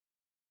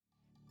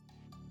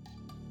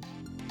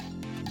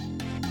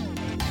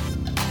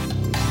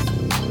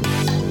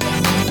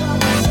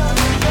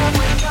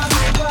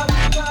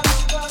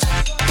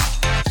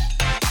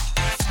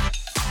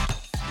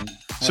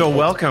So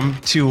welcome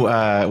to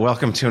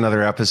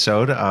another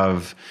episode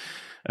of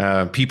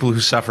People Who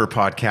Suffer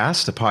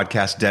podcast, a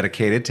podcast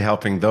dedicated to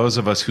helping those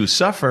of us who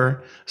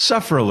suffer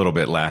a little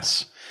bit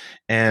less.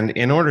 And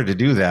in order to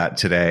do that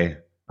today,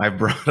 I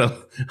brought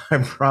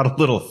a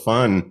little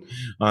fun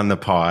on the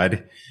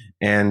pod.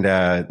 And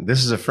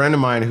this is a friend of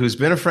mine who's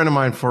been a friend of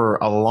mine for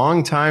a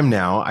long time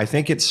now. I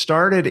think it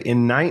started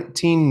in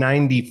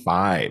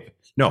 1995.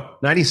 No,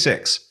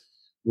 96. It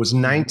was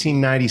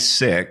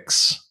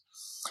 1996.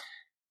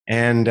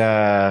 And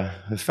a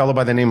fellow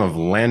by the name of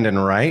Landon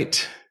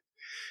Wright,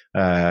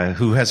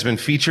 who has been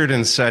featured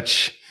in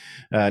such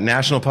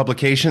national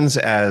publications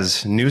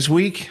as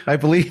Newsweek, I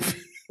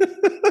believe.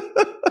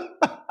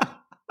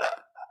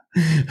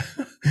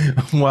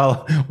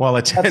 while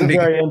attending, that's a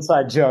very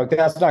inside joke.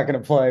 That's not going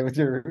to play with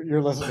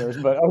your listeners,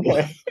 but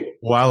okay.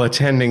 While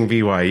attending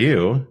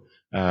BYU,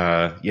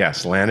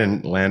 yes,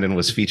 Landon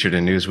was featured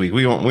in Newsweek.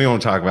 We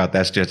won't talk about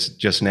that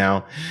just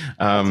now.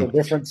 It's a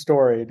different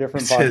story,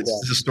 different podcast.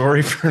 It's a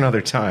story for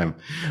another time.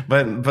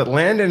 But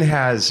Landon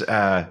has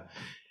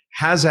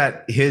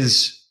at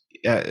his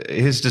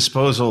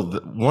disposal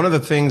one of the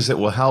things that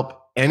will help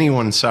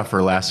anyone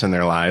suffer less in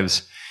their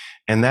lives,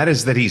 and that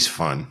is that he's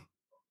fun.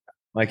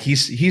 Like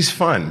he's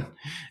fun,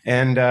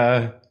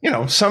 and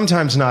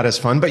sometimes not as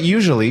fun, but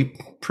usually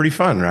pretty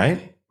fun,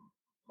 right?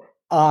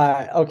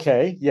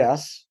 Okay.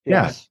 Yes.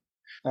 Yeah.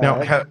 Now,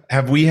 right.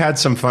 have we had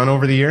some fun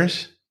over the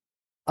years?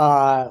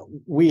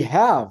 We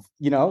have,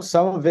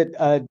 some of it,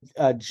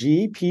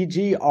 G,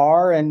 PG,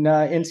 R, and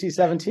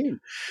NC-17.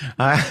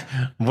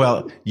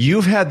 Well,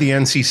 you've had the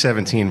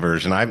NC-17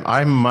 version.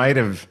 I might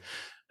have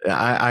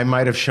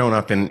shown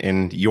up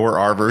in your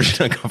R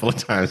version a couple of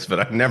times, but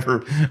I've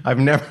never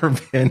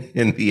been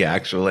in the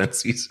actual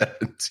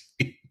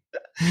NC-17.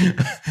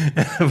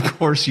 Of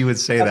course you would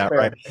say That's that, fair.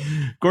 right?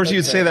 Of course That's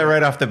you'd say that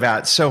right off the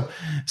bat. So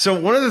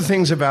one of the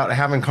things about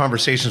having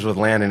conversations with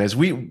Landon is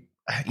we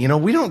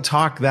don't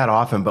talk that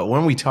often, but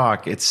when we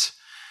talk, there's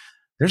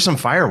some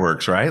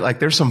fireworks, right? Like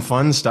there's some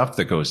fun stuff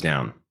that goes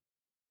down.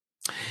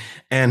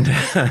 And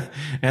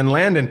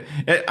Landon,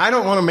 I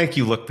don't want to make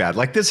you look bad.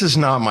 Like this is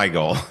not my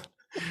goal,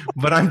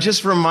 but I'm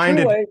just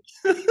reminded.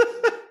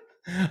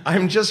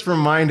 I'm just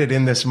reminded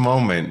in this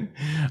moment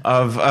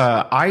of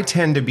I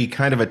tend to be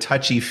kind of a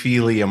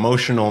touchy-feely,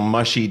 emotional,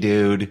 mushy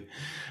dude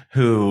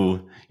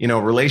who,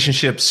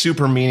 relationships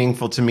super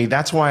meaningful to me.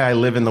 That's why I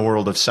live in the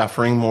world of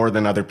suffering more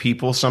than other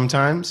people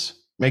sometimes.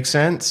 Makes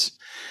sense?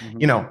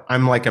 Mm-hmm.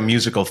 I'm like a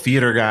musical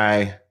theater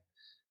guy.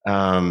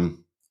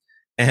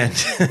 And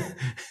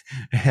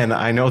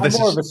I know this is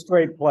more of a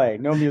straight play,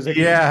 no music.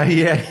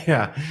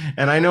 Yeah.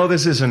 And I know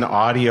this is an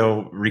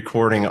audio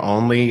recording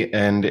only.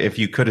 And if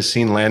you could have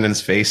seen Landon's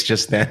face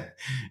just then,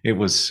 it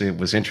was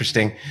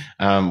interesting.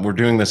 We're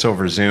doing this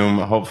over Zoom.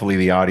 Hopefully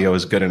the audio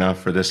is good enough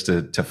for this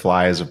to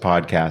fly as a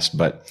podcast.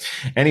 But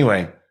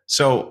anyway,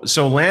 so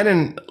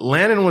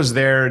Landon was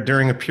there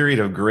during a period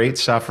of great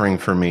suffering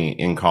for me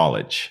in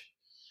college.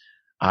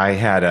 I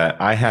had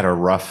a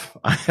rough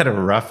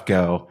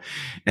go,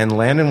 and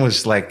Landon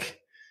was like,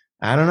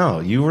 I don't know,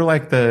 you were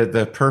like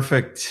the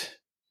perfect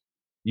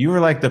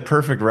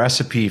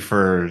recipe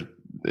for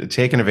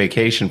taking a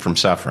vacation from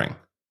suffering.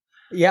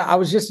 Yeah, I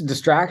was just a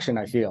distraction,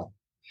 I feel.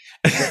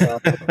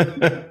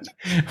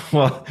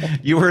 Well,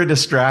 you were a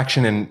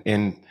distraction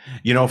in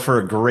for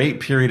a great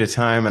period of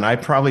time, and I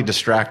probably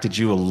distracted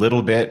you a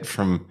little bit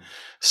from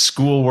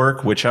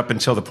schoolwork, which up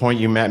until the point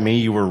you met me,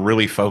 you were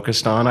really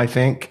focused on, I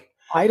think.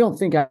 I don't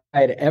think I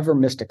had ever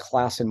missed a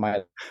class in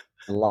my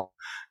life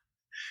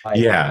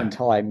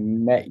until I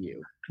met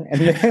you.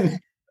 And then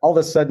all of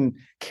a sudden,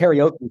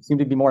 karaoke seemed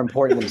to be more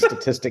important than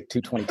statistic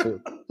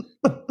 222.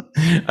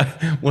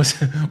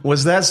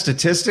 Was that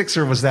statistics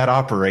or was that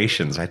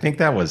operations? I think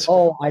that was.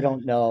 Oh, I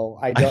don't know.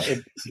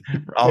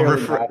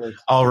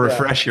 I'll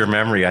refresh your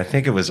memory. I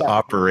think it was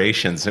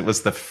operations. It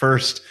was the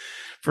first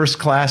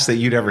class that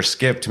you'd ever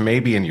skipped,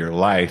 maybe in your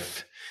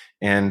life.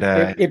 And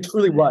it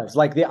truly was.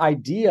 Like the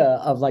idea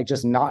of like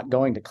just not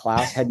going to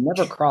class had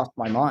never crossed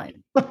my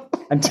mind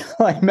until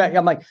I met you.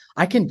 I'm like,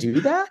 I can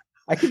do that?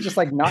 I could just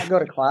like not go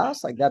to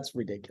class? Like that's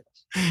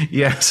ridiculous.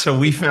 Yeah. So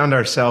we found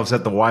ourselves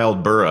at the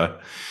Wild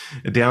Burra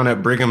down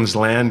at Brigham's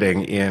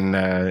Landing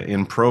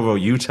in Provo,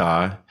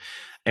 Utah,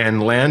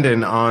 and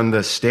Landon on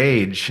the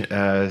stage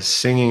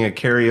singing a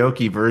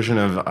karaoke version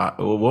of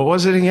what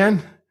was it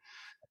again?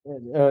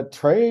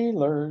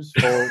 Trailers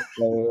for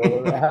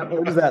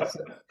what does that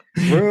say?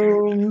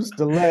 Rooms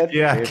to let.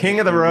 Yeah, King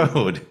of the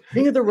Road.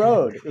 King of the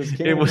Road. It was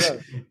King of the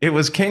Road. It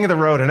was King of the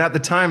Road. And at the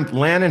time,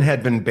 Landon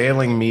had been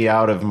bailing me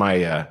out of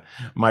my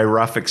my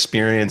rough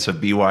experience of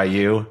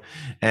BYU,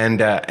 and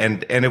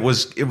it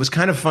was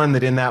kind of fun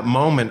that in that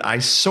moment I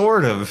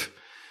sort of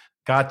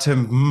got to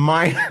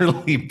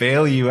minorly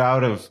bail you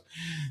out of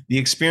the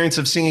experience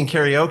of singing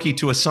karaoke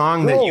to a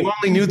song that you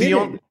only knew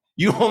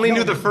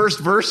knew the first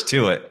verse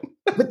to it.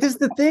 But this is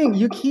the thing.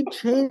 You keep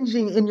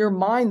changing in your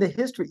mind the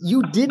history.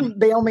 You didn't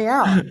bail me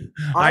out.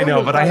 I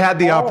know, but I had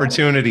the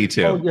opportunity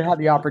to. Oh, you had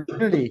the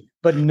opportunity.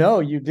 But no,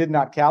 you did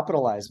not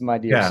capitalize, my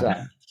dear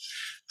son.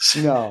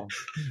 No.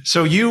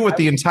 So you with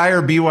the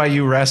entire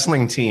BYU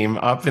wrestling team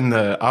up on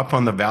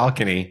the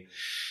balcony,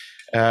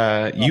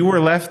 you were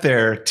left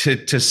there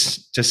to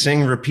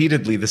sing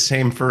repeatedly the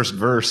same first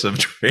verse of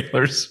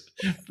Trailers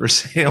for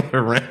Sale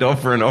or Rent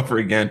over and over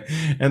again,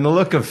 and the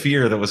look of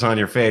fear that was on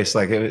your face,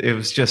 like it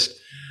was just,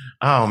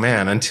 oh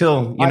man!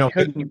 Until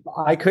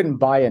I couldn't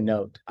buy a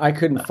note. I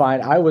couldn't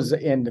find. I was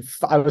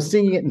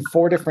singing it in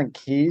 4 different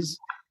keys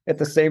at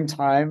the same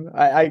time.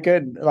 I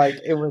couldn't, like,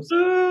 it was.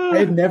 I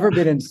had never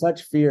been in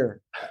such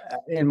fear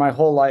in my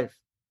whole life.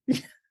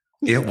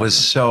 It was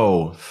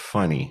so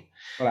funny.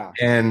 Wow.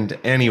 And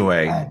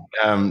anyway,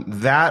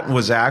 that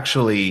was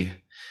actually,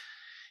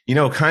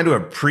 kind of a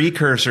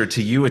precursor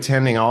to you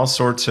attending all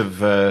sorts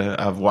of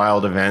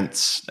wild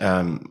events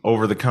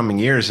over the coming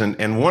years.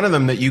 And one of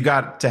them that you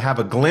got to have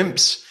a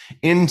glimpse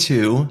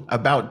into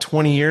about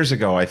 20 years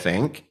ago, I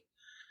think,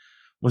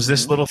 was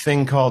this little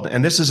thing called,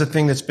 and this is a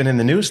thing that's been in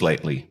the news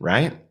lately,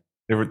 right?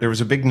 There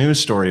was a big news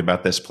story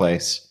about this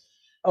place.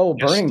 Oh,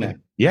 Burning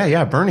Man.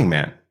 Yeah, Burning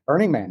Man.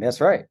 Burning Man,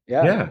 that's right.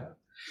 Yeah.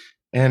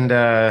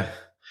 And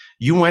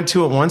you went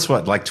to it once,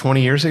 what, like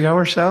 20 years ago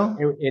or so?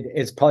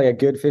 It's probably a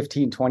good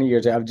 15, 20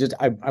 years.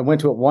 I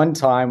went to it one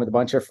time with a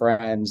bunch of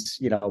friends,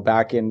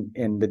 back in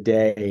the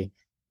day.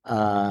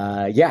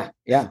 Yeah.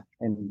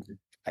 And,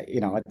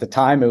 at the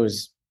time it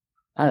was,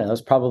 I don't know, it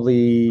was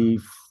probably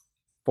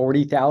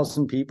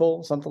 40,000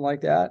 people, something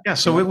like that. Yeah.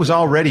 So it was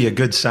already a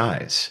good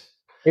size.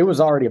 It was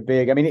already a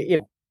big, I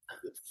mean,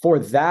 for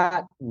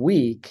that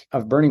week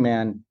of Burning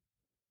Man,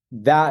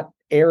 that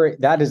area,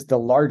 that is the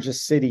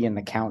largest city in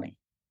the county.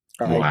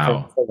 Right,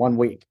 wow. For 1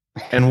 week.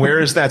 And where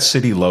is that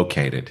city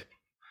located?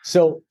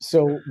 So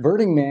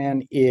Burning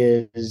Man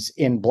is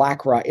in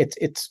Black Rock.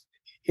 It's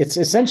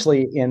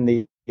essentially in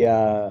the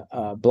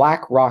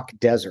Black Rock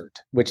Desert,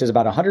 which is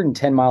about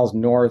 110 miles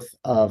north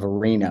of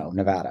Reno,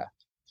 Nevada.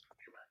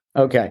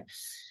 Okay.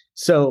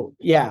 So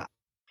yeah.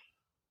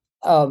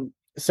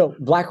 So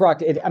Black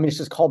Rock, it's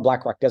just called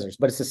Black Rock Deserts,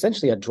 but it's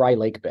essentially a dry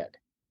lake bed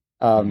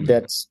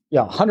that's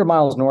 100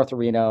 miles north of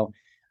Reno.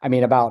 I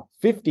mean, about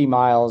 50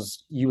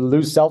 miles, you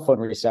lose cell phone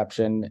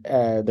reception.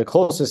 The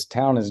closest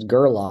town is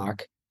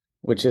Gerlach,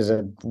 which is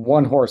a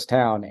 1-horse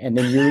town. And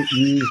then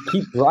you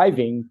keep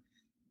driving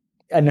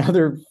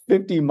another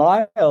 50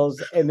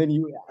 miles, and then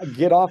you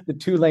get off the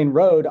 2-lane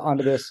road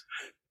onto this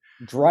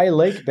dry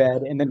lake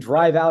bed and then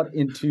drive out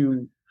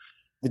into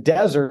the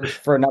desert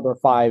for another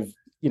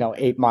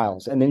 8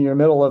 miles. And then you're in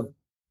the middle of,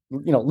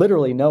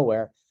 literally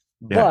nowhere.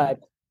 Yeah. But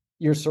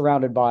you're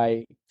surrounded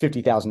by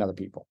 50,000 other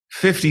people.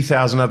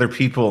 50,000 other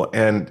people.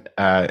 And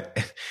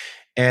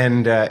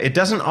it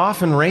doesn't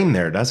often rain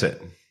there, does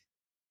it?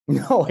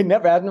 No, it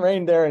never hasn't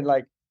rained there in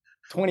like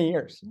 20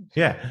 years.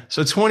 Yeah.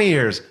 So 20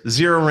 years,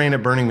 zero rain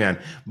at Burning Man.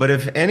 But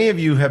if any of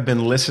you have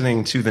been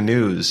listening to the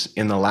news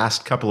in the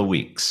last couple of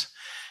weeks,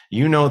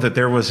 you know that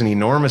there was an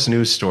enormous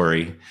news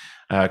story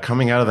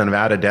coming out of the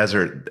Nevada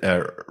desert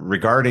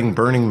regarding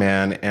Burning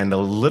Man and a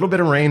little bit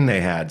of rain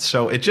they had.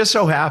 So it just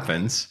so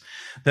happens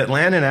that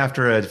Landon,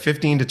 after a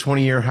 15 to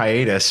 20 year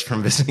hiatus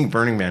from visiting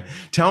Burning Man,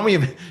 tell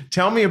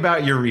me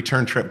about your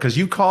return trip, because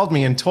you called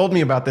me and told me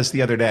about this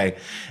the other day,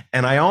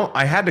 and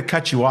I had to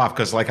cut you off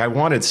because I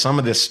wanted some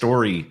of this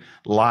story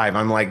live.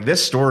 I'm like,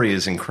 this story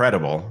is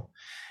incredible,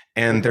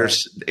 and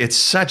it's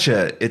such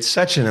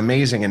an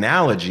amazing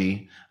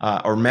analogy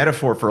or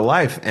metaphor for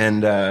life,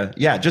 and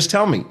just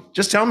tell me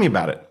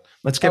about it.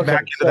 Let's get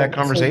back into that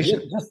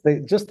conversation. So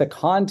just the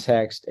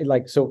context,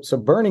 so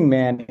Burning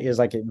Man is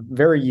like a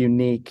very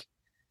unique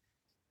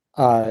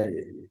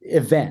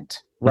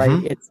event, right?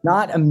 Mm-hmm. It's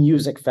not a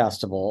music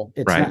festival.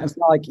 It's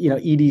not like,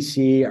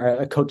 EDC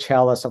or a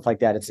Coachella, stuff like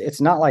that.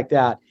 It's not like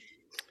that.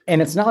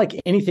 And it's not like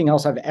anything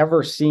else I've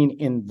ever seen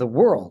in the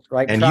world,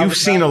 right? And you've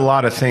seen a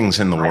lot of things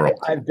in the world.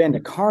 I've been to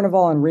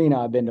Carnival in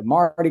Reno. I've been to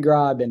Mardi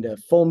Gras. I've been to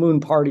Full Moon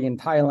Party in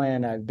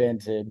Thailand. I've been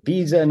to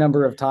Ibiza a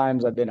number of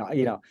times. I've been,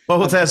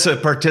 both as a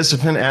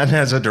participant and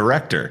as a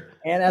director.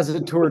 And as a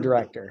tour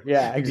director.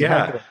 Yeah,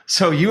 exactly. Yeah.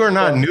 So you are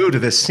not new to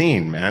this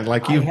scene, man.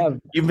 Like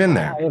you've been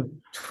there. I have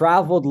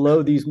traveled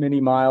low these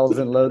many miles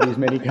and low these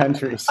many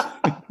countries.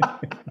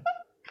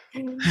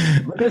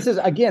 But this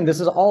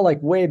is all like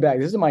way back.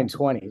 This is my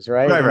 20s,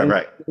 right?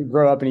 Right. You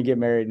grow up and you get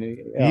married. And,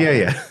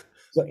 Yeah.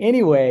 So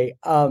anyway,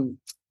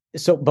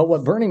 but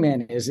what Burning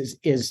Man is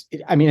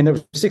and there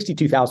were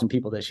 62,000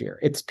 people this year.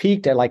 It's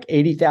peaked at like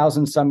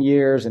 80,000 some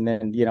years, and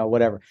then,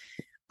 whatever.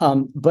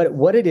 But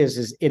what it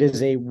is it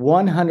is a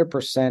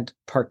 100%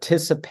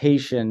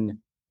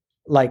 participation.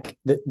 Like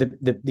the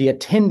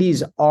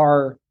attendees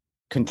are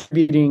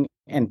contributing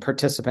and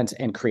participants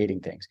and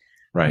creating things.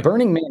 Right.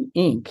 Burning Man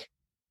Inc.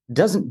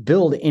 doesn't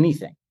build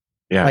anything.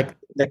 Yeah. Like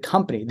the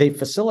company, they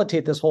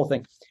facilitate this whole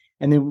thing.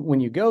 And then when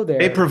you go there,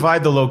 they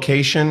provide the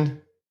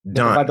location.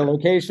 They provide the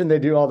location. They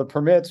do all the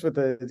permits with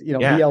the,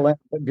 BLM,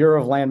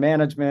 Bureau of Land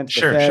Management,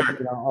 sure.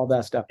 All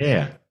that stuff.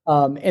 Yeah.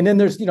 And then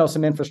there's,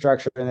 some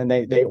infrastructure, and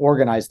then they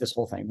organize this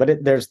whole thing.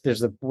 But there's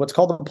what's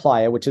called the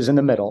playa, which is in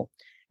the middle.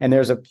 And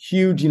there's a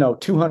huge,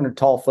 200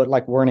 tall foot,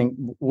 like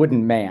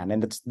wooden man.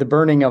 And it's the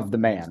burning of the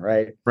man.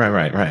 Right.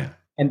 Right.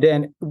 And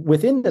then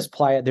within this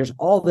playa, there's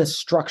all this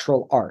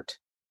structural art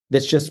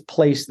that's just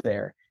placed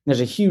there. And there's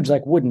a huge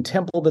like wooden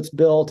temple that's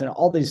built and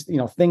all these,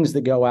 things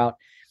that go out.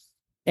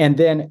 And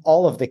then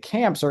all of the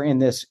camps are in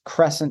this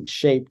crescent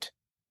shaped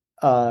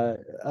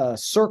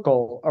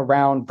circle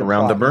around the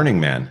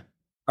Burning Man.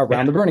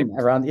 Around the Burning Man.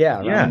 Around the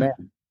man.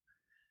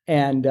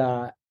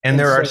 And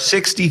there are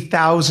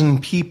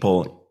 60,000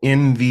 people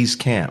in these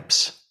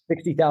camps.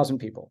 60,000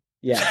 people.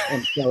 Yeah.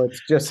 And so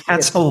it's just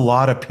that's a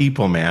lot of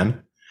people,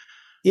 man.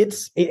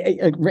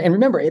 And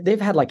remember, they've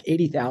had like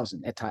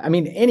 80,000 at times. I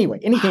mean, anyway,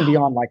 anything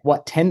beyond like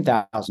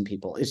 10,000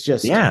 people is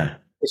just,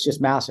 it's just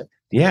massive.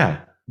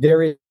 Yeah.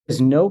 There is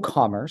no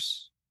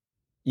commerce.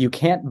 You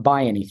can't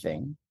buy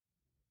anything.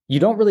 You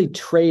don't really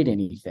trade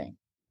anything.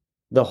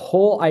 The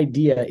whole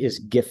idea is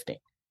gifting.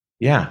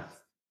 Yeah.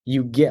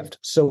 You gift.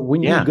 So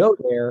when you go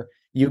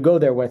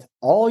there with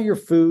all your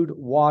food,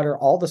 water,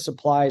 all the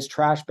supplies,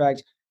 trash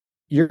bags.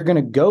 You're going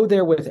to go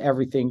there with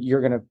everything.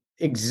 You're going to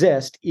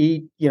exist,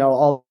 eat,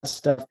 all that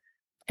stuff,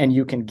 and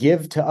you can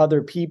give to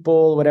other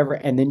people, whatever.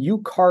 And then you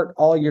cart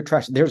all your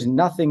trash. There's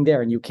nothing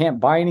there, and you can't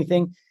buy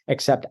anything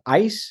except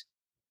ice,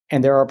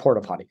 and there are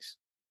porta potties.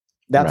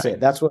 That's it.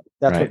 That's what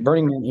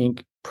Burning Man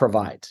Inc.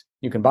 provides.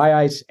 You can buy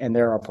ice, and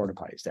there are porta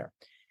potties there.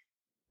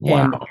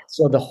 Wow. And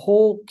so the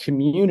whole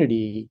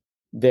community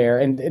there,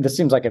 and this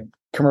seems like a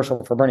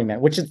commercial for Burning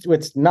Man, which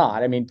it's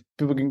not. I mean,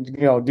 people can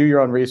do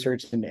your own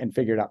research and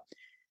figure it out.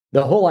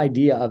 The whole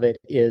idea of it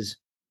is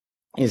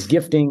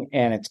gifting,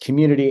 and it's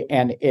community,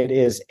 and it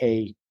is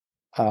a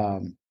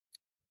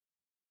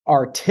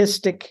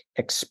artistic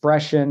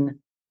expression.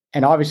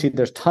 And obviously,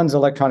 there's tons of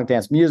electronic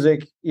dance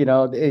music,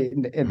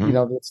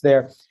 it's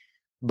there.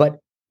 But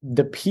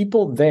the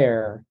people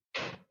there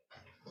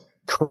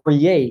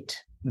create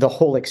the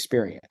whole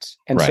experience,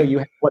 and so you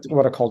have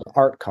what are called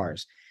art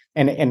cars,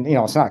 and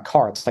it's not a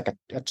car; it's like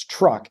a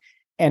truck,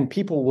 and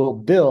people will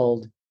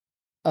build,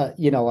 a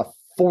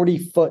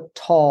 40-foot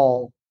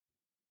tall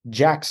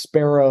Jack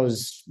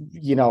Sparrow's,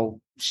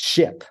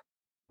 ship,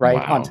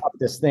 on top of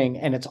this thing,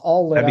 and it's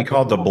all lit. That'd be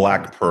called the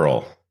Black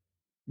Pearl.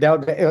 That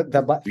would be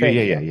the Black.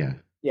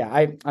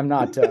 Yeah. I'm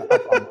not.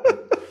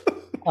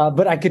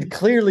 But I could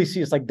clearly see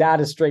it's like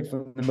that is straight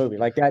from the movie,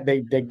 like that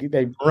they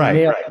nailed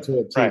it to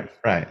it too.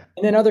 Right.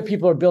 And then other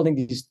people are building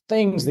these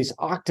things, these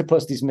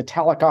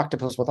metallic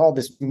octopus with all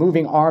this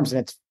moving arms,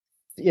 and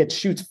it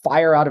shoots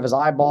fire out of his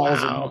eyeballs,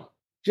 and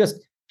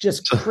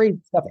just crazy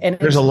stuff. And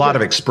there's a lot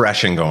of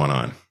expression going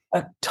on.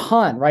 A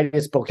ton, right?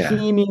 It's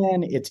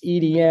bohemian, it's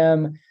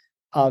EDM.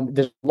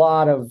 There's a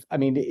lot of,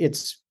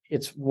 it's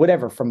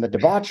whatever, from the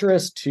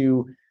debaucherous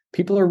to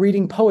people are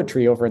reading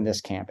poetry over in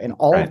this camp, and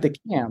all of the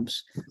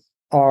camps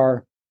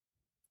are.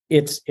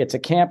 It's a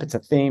camp, it's a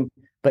theme,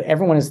 but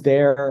everyone is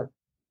there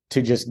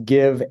to just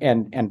give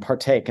and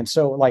partake. And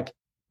so, like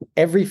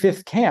every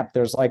fifth camp,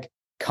 there's like,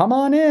 come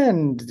on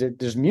in.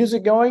 There's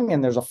music going,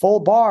 and there's a full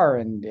bar,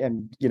 and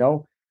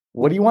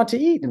what do you want to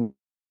eat? And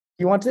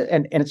you want to,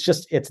 and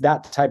it's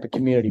that type of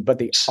community. But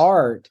the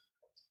art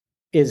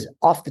is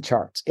off the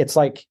charts. It's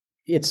like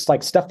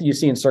stuff that you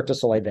see in Cirque du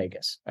Soleil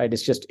Vegas, right?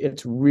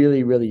 It's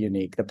really, really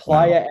unique. The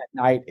playa at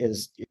night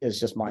is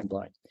just mind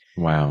blowing.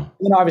 Wow.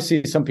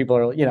 Obviously some people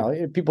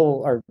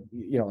are,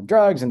 on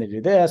drugs, and they do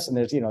this, and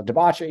there's,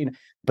 debauchery,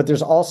 but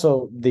there's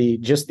also the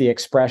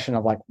expression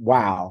of like,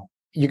 wow,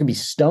 you can be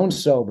stone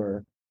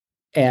sober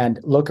and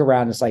look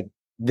around. It's like,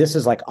 this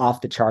is like off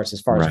the charts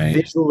as far as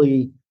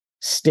visually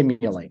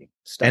stimulating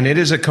stuff. And it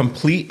is a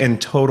complete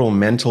and total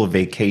mental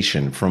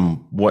vacation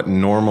from what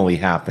normally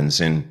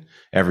happens in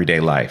everyday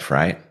life,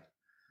 right?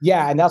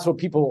 Yeah. And that's what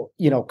people,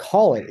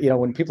 call it,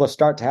 when people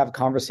start to have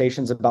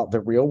conversations about the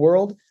real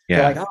world,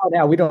 they're like, oh,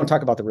 now we don't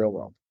talk about the real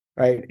world.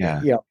 Right.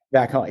 Yeah.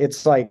 Back home.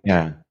 It's like,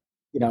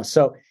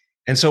 so.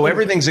 And so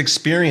everything's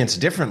experienced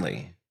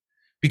differently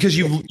because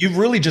you've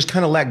really just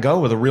kind of let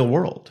go of the real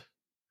world.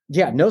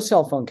 Yeah. No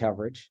cell phone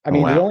coverage. I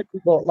mean, the only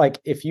people, like,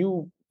 if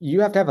you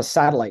have to have a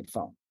satellite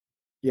phone,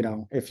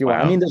 if you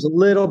want. I mean, there's a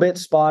little bit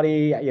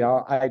spotty,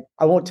 I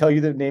won't tell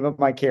you the name of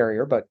my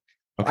carrier, but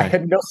I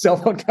had no cell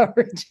phone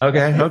coverage.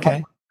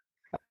 Okay.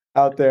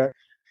 Out there.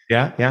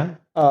 Yeah.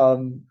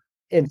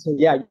 And so,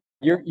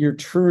 you're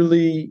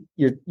truly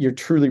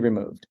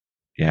removed.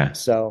 Yeah.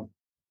 So,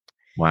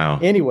 wow.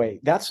 Anyway,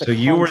 that's so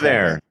you were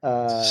there.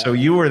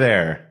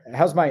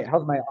 How's my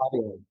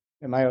audio?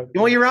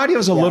 Well, your audio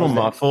is a little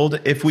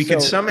muffled. If we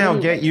could somehow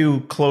get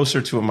you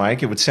closer to a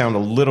mic, it would sound a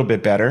little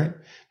bit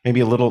better. Maybe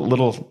a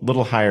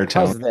little higher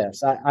tone. How's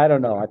this? I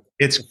don't know.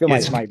 I feel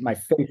like my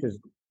face is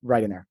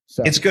right in there.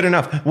 So it's good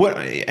enough.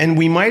 And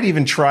we might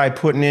even try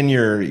putting in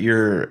your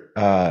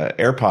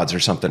AirPods or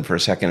something for a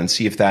second and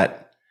see if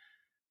that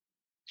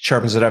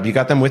sharpens it up. You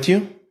got them with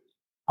you?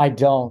 I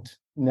don't.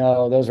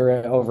 No, those are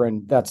over,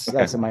 and that's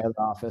in my other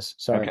office.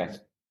 Sorry.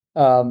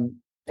 Okay.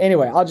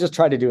 Anyway, I'll just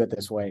try to do it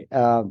this way.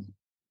 I'll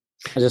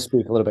just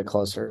speak a little bit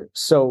closer.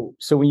 So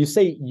when you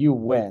say you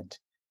went,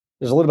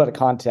 there's a little bit of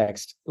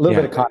context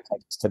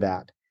to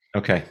that.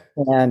 Okay.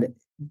 And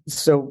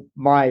so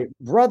my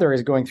brother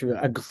is going through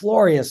a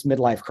glorious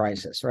midlife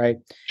crisis, right?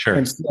 Sure.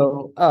 And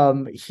so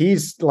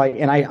he's like,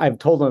 and I've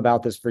told him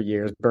about this for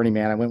years. Burning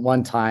Man, I went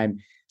one time.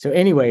 So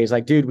anyways,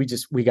 like, dude, we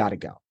got to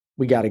go.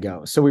 We got to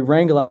go. So we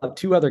wrangle up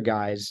two other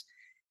guys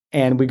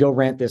and we go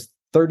rent this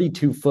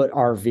 32-foot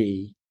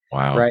RV.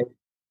 Wow. Right.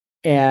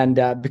 And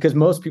because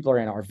most people are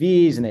in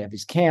RVs and they have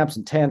these camps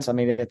and tents. I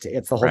mean, it's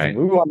the whole thing.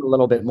 We want a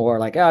little bit more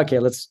like, okay,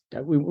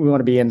 we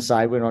want to be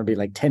inside. We don't want to be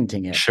like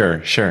tenting it.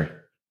 Sure.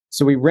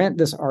 So we rent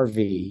this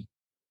RV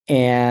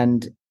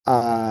and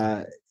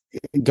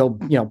go,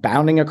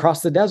 bounding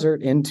across the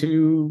desert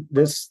into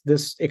this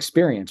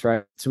experience,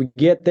 right? So we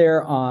get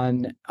there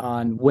on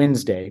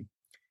Wednesday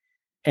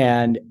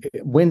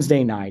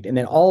night, and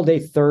then all day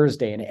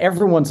Thursday, and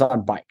everyone's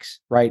on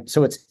bikes, right?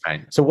 So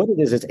so what it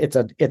is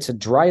it's a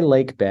dry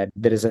lake bed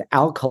that is an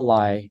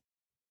alkali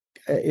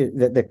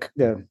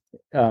the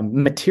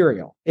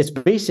material. It's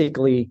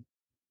basically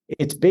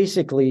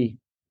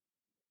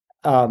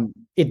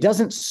it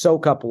doesn't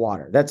soak up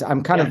water.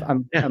 I'm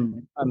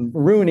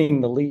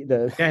ruining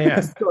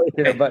the story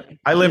here, but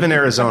I live in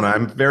Arizona.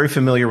 I'm very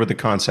familiar with the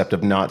concept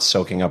of not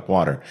soaking up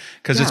water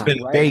because it's been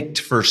baked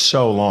for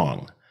so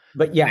long.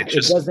 But it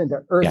doesn't.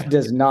 The earth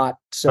does not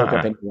soak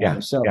up any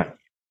water.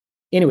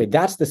 Anyway,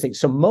 that's the thing.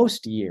 So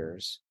most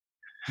years,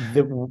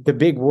 the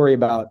big worry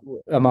about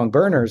among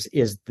burners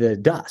is the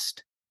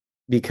dust,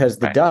 because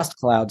the dust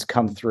clouds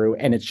come through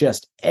and it's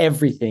just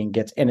everything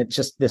and it's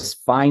just this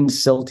fine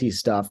silty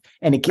stuff,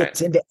 and it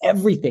gets into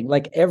everything,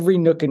 like every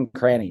nook and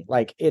cranny.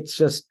 Like it's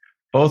just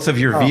both of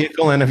your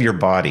vehicle and of your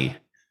body.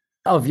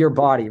 Of your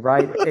body,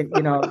 right? And,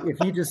 if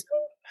you just,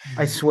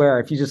 I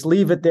swear, if you just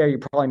leave it there, you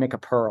probably make a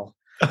pearl.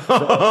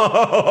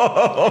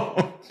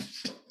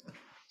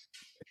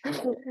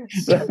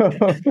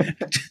 So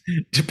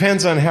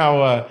depends on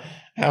how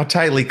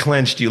tightly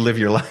clenched you live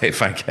your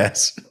life, I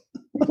guess.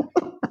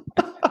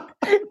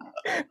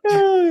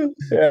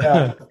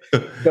 Yeah.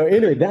 So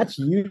anyway, that's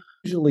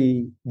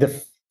usually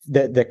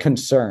the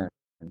concern.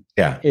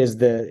 Yeah. Is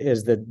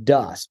the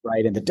dust,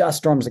 right? And the dust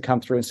storms that come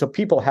through. And so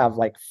people have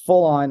like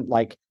full on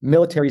like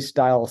military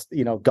style,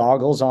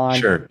 goggles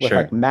on with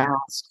like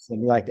masks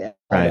and like all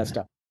that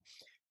stuff.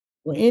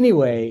 Well,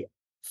 anyway,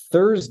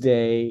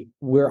 Thursday,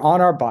 we're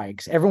on our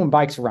bikes. Everyone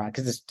bikes around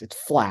because it's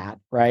flat,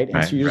 right?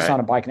 And so you're just on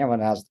a bike and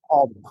everyone has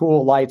all the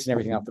cool lights and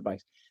everything off the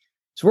bikes.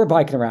 So we're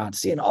biking around,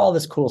 seeing all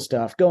this cool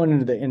stuff, going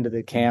into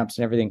the camps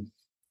and everything.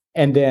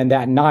 And then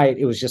that night,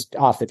 it was just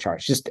off the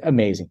charts, just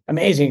amazing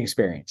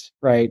experience,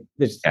 right?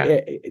 There's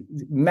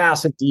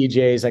massive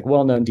DJs, like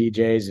well-known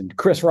DJs, and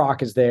Chris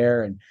Rock is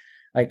there, and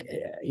like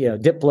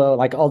Diplo,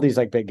 like all these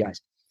like big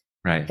guys,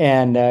 right?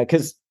 And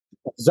because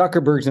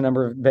Zuckerberg's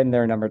been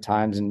there a number of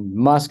times, and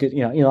Musk,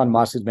 Elon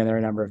Musk has been there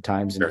a number of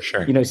times, and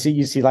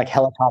you see like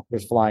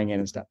helicopters flying in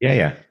and stuff.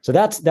 Yeah. So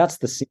that's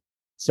the scene.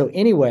 So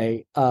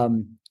anyway,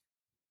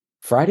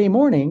 Friday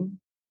morning,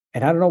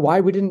 and I don't know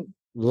why we didn't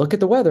look at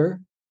the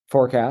weather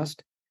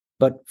forecast,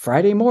 but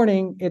Friday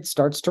morning it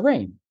starts to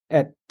rain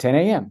at 10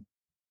 a.m.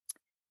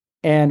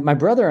 And my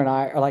brother and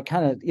I are like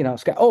kind of,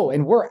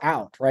 and we're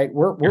out, right?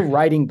 We're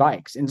riding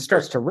bikes, and it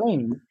starts to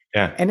rain.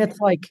 Yeah. And it's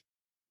like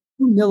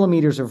 2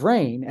 millimeters of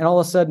rain. And all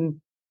of a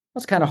sudden,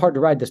 it's kind of hard to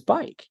ride this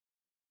bike,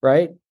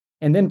 right?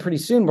 And then pretty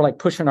soon we're like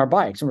pushing our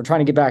bikes and we're trying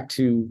to get back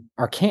to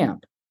our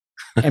camp.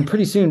 And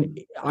pretty soon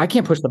I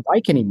can't push the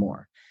bike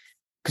anymore,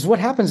 because what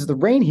happens is the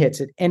rain hits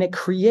it and it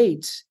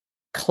creates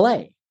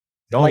clay.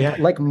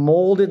 Like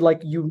molded,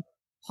 like you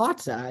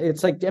pizza.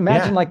 It's like,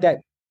 imagine like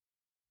that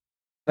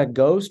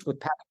Ghost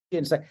with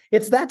Patrick.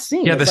 It's that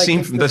scene. Yeah,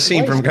 it's the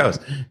scene from Ghost.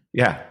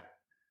 Yeah.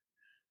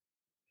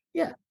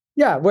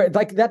 Yeah, where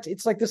like that,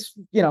 it's like this,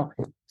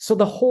 so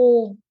the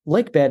whole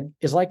lake bed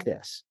is like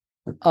this,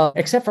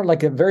 except for like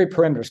the very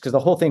perimeters, because the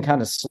whole thing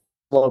kind of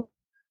sloped,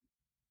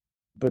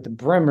 but the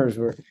perimeters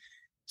were.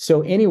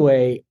 So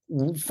anyway,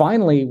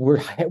 finally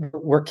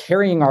we're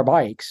carrying our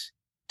bikes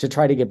to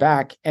try to get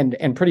back,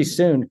 and pretty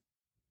soon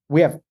we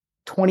have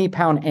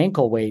 20-pound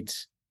ankle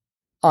weights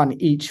on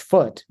each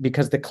foot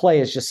because the clay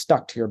is just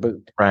stuck to your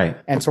boot. Right.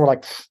 And so we're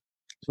like,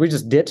 we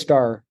just ditched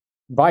our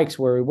bikes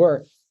where we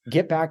were,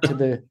 get back to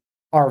the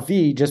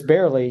RV just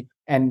barely,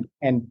 and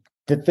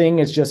the thing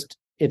is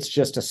it's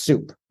just a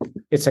soup.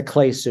 It's a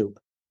clay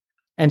soup.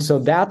 And so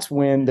that's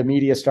when the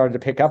media started to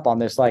pick up on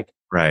this, like,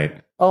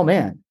 right. Oh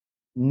man,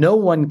 no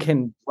one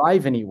can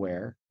drive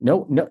anywhere.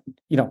 No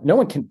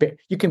one can.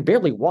 You can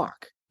barely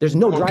walk. There's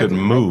no driving. Could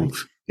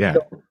move. Yeah.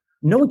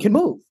 No one can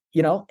move.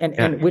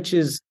 And which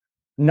is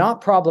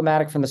not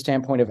problematic from the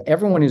standpoint of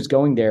everyone who's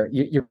going there.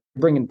 You're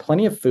bringing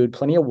plenty of food,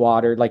 plenty of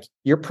water. Like,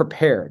 you're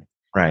prepared.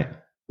 Right.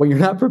 What you're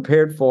not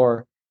prepared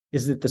for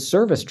is that the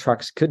service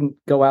trucks couldn't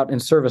go out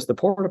and service the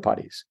porta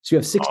potties. So you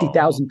have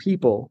 60,000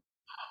 people,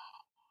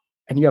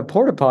 and you have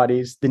porta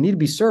potties that need to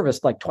be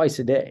serviced like twice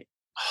a day.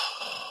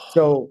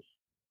 So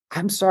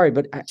I'm sorry,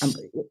 but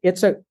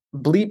it's a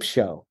bleep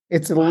show.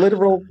 It's a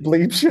literal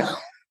bleep show.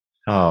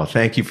 Oh,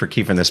 thank you for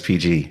keeping this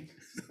PG.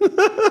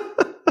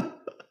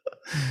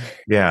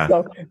 Yeah.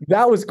 So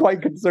that was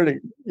quite concerning.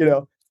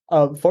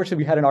 Fortunately,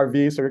 we had an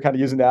RV, so we're kind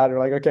of using that. And we're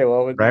like, okay,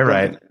 well,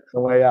 Right. The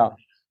way out.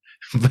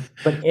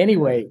 But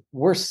anyway,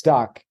 we're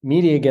stuck.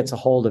 Media gets a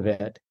hold of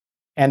it,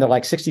 and they're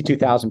like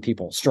 62,000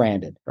 people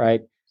stranded,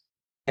 right?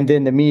 And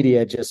then the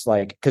media just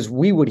like, because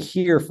we would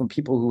hear from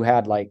people who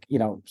had like,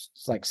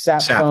 like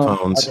sat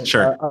phones,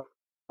 sure.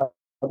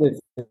 Other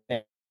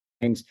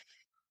things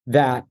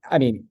that, I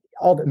mean,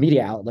 all the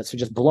media outlets are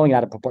just blowing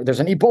out of proportion. There's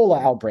an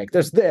Ebola outbreak.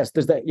 There's this,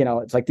 there's that,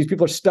 it's like these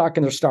people are stuck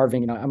and they're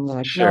starving. I'm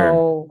like, sure.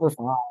 No, we're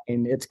fine.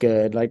 It's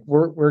good. Like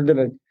we're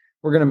going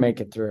to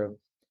make it through.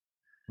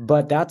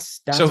 But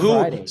that's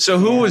Friday. So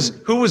who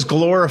was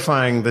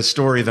glorifying the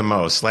story the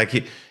most?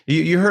 Like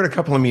you heard a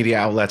couple of media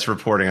outlets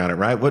reporting on it,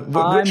 right?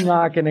 I'm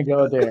not going to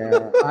go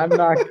there. I'm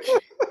not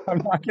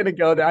going to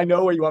go there. I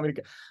know where you want me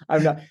to go.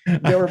 I'm not.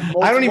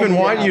 I don't even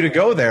want you to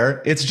go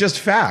there. It's just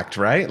fact,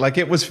 right? Like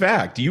it was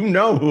fact. You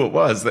know who it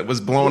was that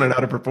was blowing it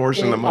out of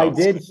proportion the most.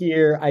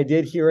 I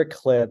did hear a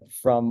clip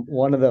from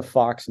one of the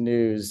Fox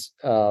News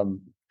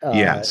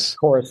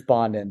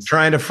correspondents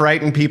trying to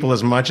frighten people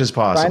as much as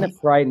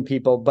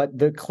possible. But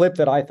the clip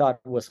that I thought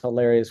was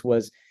hilarious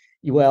was,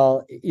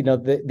 well,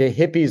 the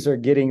hippies are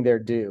getting their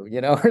due,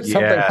 or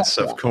something. Yes,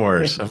 like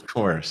of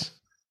course.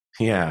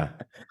 Yeah.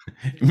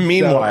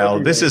 Meanwhile,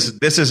 this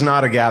is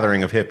not a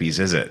gathering of hippies,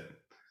 is it?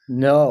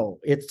 No,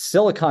 it's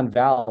Silicon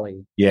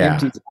Valley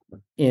emptied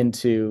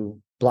into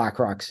Black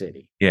Rock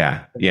City.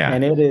 Yeah.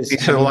 And it is.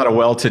 These are a lot of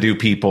well-to-do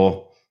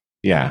people.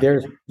 Yeah.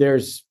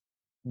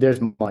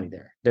 There's money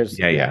there. There's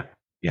yeah.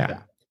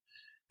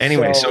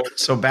 Anyway,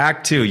 so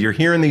back to, you're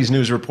hearing these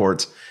news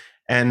reports,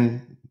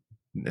 and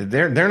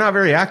they're not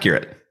very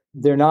accurate.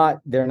 They're not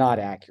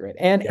accurate.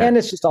 And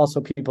it's just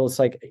also people, it's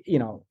like,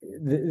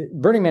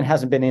 Burning Man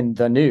hasn't been in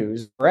the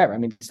news forever. I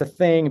mean, it's a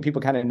thing and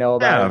people kind of know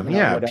about it.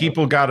 Yeah.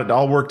 People got it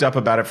all worked up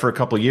about it for a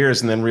couple of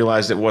years and then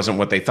realized it wasn't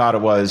what they thought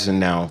it was. And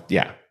now,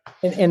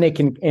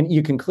 And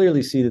you can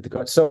clearly see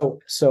that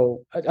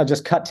so I'll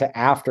just cut to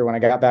after, when I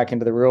got back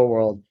into the real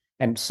world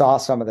and saw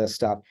some of this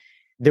stuff.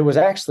 There was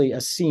actually a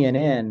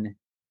CNN.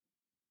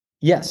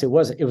 Yes, it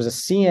was a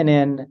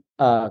CNN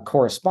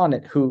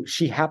correspondent who,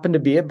 she happened to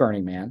be at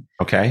Burning Man.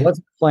 Okay.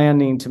 Wasn't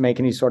planning to make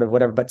any sort of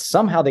whatever, but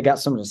somehow they got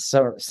some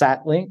sort of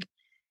sat link.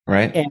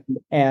 Right.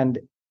 And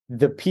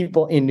the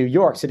people in New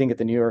York sitting at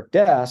the New York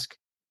desk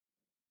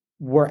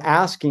were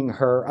asking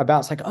her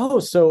about, it's like,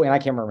 and I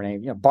can't remember her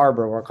name,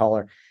 Barbara, we'll call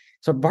her.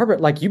 So Barbara,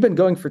 like, you've been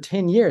going for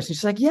 10 years. And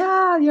she's like,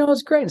 yeah,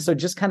 it's great. And so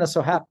just kind of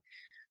so happy.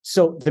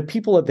 So the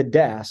people at the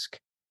desk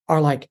are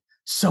like,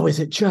 so is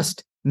it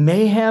just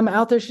mayhem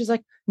out there? She's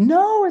like,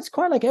 no, it's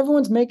quite like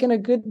everyone's making a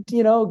good,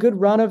 good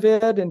run of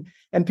it.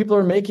 And people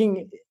are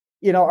making,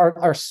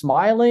 are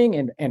smiling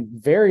and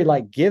very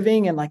like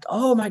giving and like,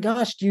 oh my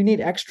gosh, do you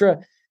need extra,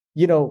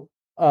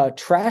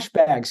 trash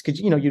bags? Cause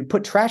you'd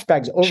put trash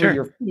bags over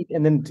your feet.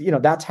 And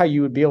then, that's how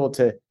you would be able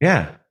to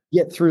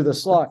get through the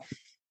slog.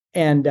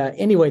 And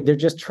anyway, they're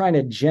just trying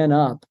to gin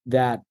up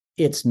that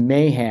it's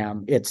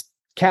mayhem. It's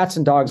cats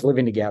and dogs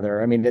living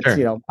together. I mean, it's,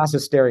 mass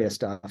hysteria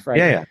stuff, right?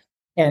 Yeah.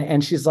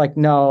 And she's like,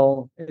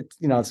 no, it's,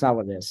 it's not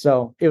what it is.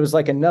 So it was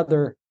like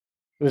another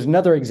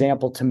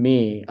example to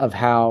me of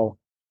how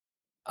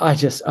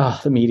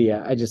the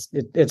media,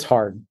 it's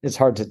hard. It's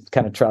hard to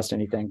kind of trust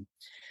anything.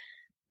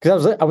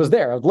 Cause I was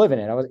there, I was living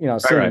it. I was,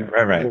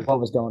 seeing what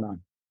was going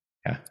on.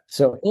 Yeah.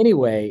 So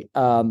anyway,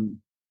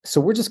 so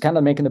we're just kind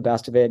of making the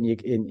best of it. And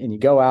you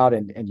go out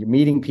and you're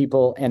meeting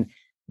people. And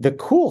the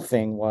cool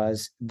thing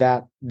was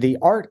that the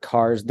art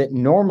cars that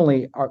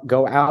normally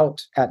go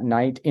out at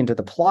night into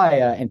the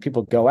playa, and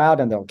people go out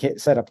and they'll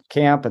set up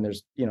camp, and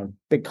there's,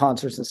 big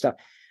concerts and stuff.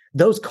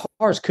 Those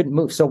cars couldn't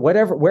move. So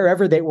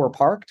wherever they were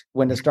parked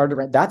when it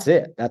started, that's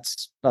it.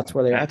 That's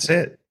where they are. That's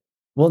it.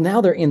 Well,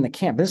 now they're in the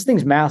camp. This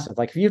thing's massive.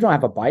 Like if you don't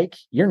have a bike,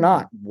 you're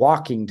not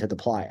walking to the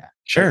playa.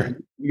 Sure. Like,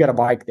 you got a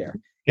bike there.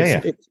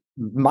 It's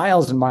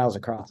miles and miles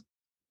across.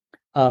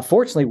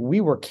 Fortunately,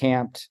 we were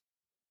camped.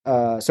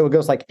 So it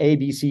goes like A,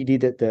 B, C, D,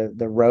 the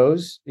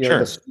rows,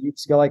 the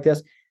streets go like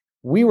this.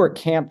 We were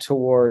camped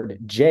toward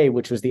J,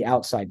 which was the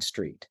outside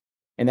street.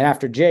 And then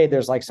after J,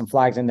 there's like some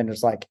flags. And then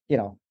there's like,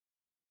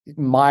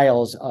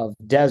 miles of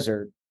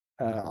desert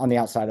on the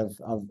outside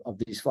of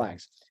these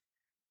flags.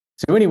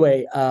 So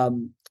anyway,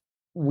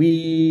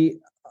 we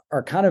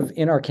are kind of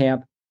in our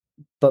camp,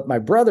 but my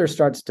brother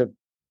starts to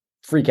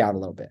freak out a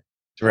little bit.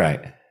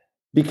 Right.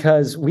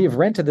 Because we have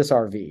rented this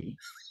RV.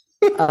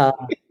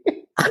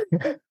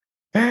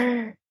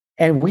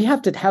 And we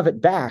have to have it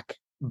back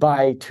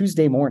by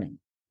Tuesday morning,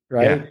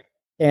 right?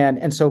 Yeah.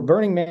 And so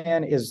Burning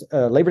Man is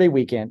Labor Day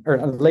weekend, or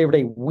Labor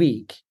Day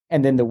week,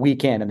 and then the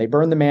weekend. And they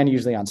burn the man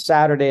usually on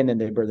Saturday, and then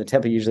they burn the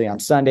temple usually on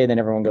Sunday, and then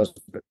everyone goes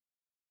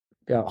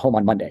home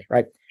on Monday,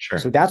 right? Sure.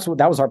 So that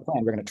was our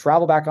plan. We're going to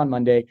travel back on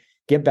Monday,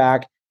 get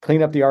back,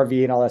 clean up the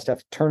RV and all that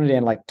stuff, turn it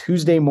in like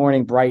Tuesday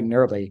morning, bright and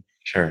early.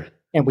 Sure.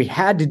 And we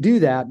had to do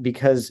that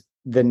because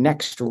the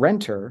next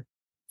renter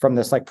from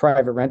this like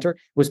private renter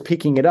was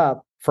picking it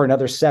up for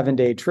another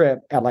 7-day trip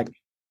at like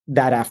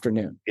that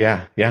afternoon.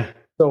 Yeah. Yeah.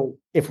 So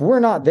if we're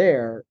not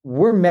there,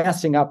 we're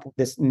messing up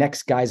this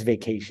next guy's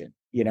vacation,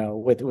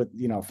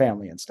 with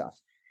family and stuff.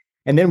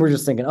 And then we're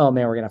just thinking, oh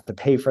man, we're going to have to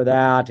pay for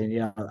that.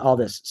 And, all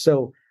this.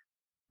 So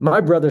my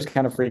brother's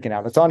kind of freaking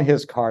out. It's on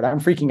his card. I'm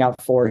freaking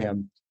out for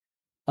him.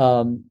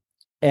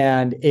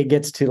 And it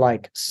gets to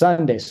like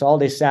Sunday. So all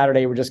day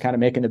Saturday, we're just kind of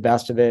making the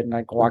best of it and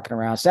like walking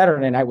around.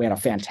 Saturday night, we had a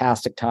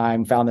fantastic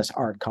time, found this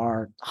art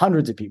car,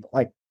 hundreds of people.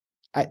 Like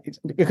it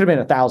could have been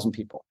 1,000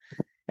 people.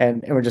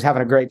 And we're just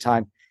having a great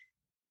time.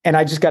 And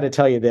I just got to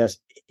tell you this,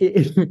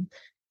 it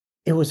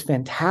was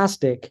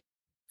fantastic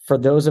for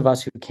those of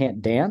us who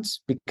can't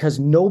dance, because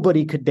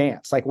nobody could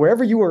dance. Like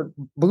wherever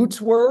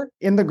boots were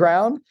in the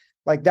ground,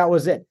 like that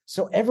was it.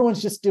 So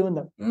everyone's just doing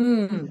the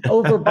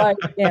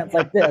overbite dance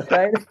like this,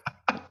 right?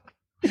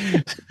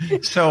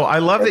 So I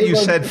love that you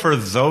said for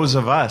those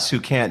of us who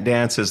can't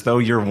dance, as though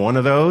you're one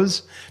of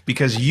those,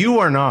 because you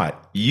are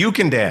not. You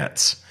can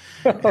dance.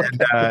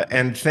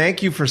 And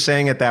thank you for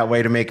saying it that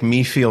way to make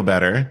me feel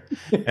better.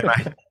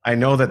 And I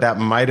know that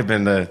might have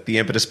been the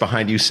impetus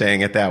behind you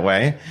saying it that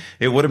way.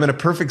 It would have been a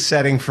perfect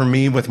setting for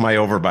me with my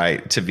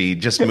overbite to be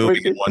just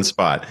moving in one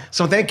spot.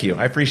 So thank you.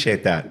 I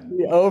appreciate that.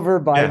 The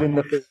overbite in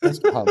the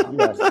fist pump.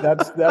 Yes,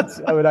 that's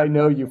what I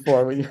know you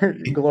for with your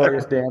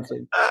glorious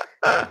dancing.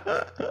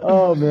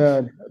 Oh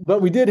man.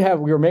 But we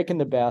were making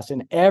the best,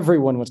 and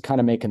everyone was kind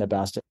of making the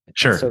best.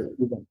 Sure. So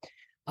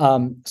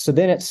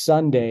then it's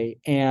Sunday,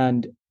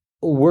 and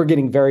we're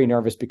getting very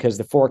nervous because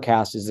the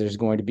forecast is there's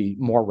going to be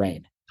more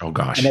rain. Oh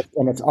gosh.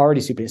 And it's already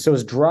super. So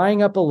it's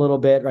drying up a little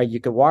bit, right? You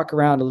could walk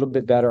around a little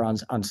bit better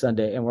on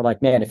Sunday. And we're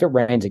like, man, if it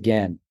rains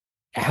again,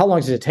 how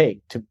long does it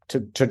take to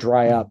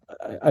dry up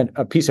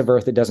a piece of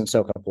earth that doesn't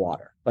soak up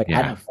water? Like,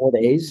 I don't know, 4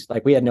 days?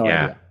 Like, we had no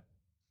idea.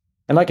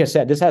 And like I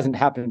said, this hasn't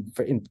happened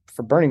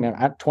for Burning Man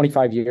at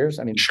 25 years.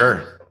 I mean,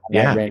 sure.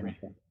 Yeah.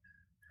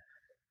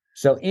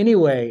 So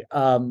anyway,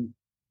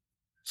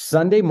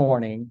 Sunday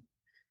morning,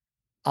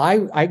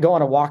 I go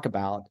on a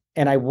walkabout,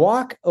 and I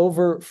walk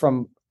over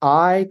from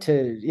I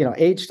to,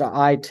 H to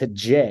I to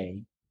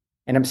J,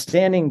 and I'm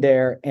standing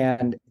there,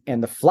 and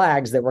the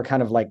flags that were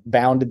kind of like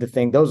bounded the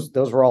thing, those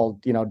were all,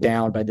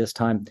 down by this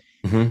time.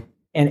 Mm-hmm.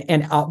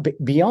 And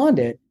beyond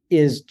it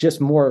is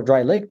just more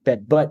dry lake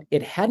bed, but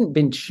it hadn't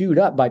been chewed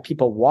up by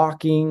people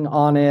walking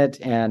on it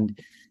and,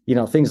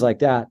 things like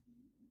that.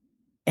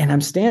 And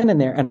I'm standing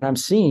there and I'm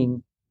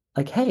seeing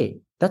like, hey,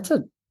 that's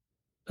a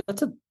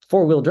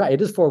four-wheel drive.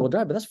 It is four-wheel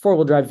drive, but that's a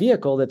four-wheel drive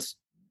vehicle that's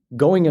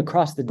going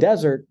across the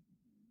desert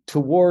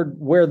toward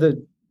where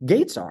the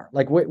gates are,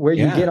 like where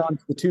you get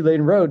onto the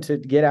 2-lane road to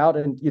get out.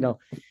 And,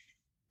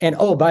 and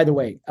oh, by the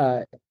way,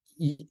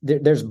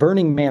 there's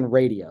Burning Man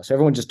radio. So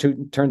everyone just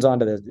turns on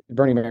to the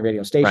Burning Man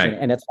radio station. Right.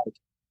 And it's like,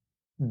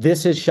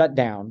 this is shut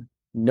down.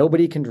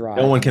 Nobody can drive.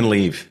 No one can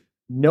leave.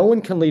 No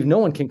one can leave. No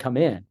one can come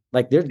in.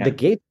 Like the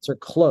gates are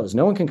closed.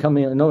 No one can come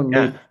in. No one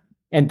leave.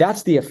 And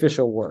that's the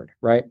official word,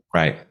 right?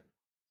 Right.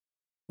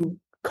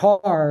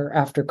 Car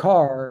after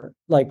car,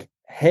 like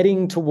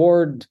heading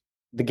toward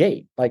the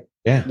gate. Like,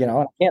 I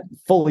can't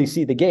fully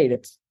see the gate.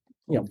 It's,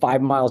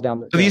 5 miles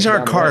down. So these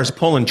aren't cars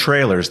pulling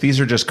trailers.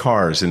 These are just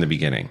cars in the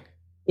beginning.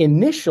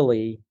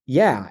 Initially,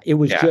 it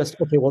was just,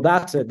 okay, well,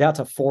 that's a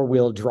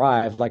 4-wheel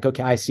drive. Like,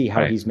 okay, I see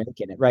how he's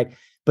making it. Right.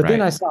 But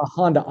then I saw a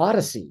Honda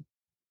Odyssey,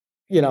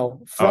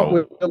 front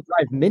wheel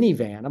drive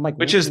minivan. I'm like,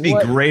 which is the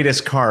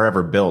greatest car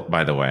ever built,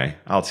 by the way.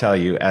 I'll tell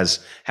you,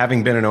 as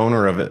having been an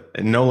owner of it,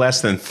 no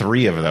less than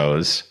 3 of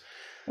those.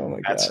 Oh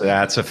my God.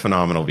 That's a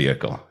phenomenal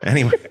vehicle.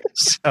 Anyway,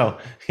 so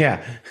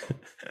yeah.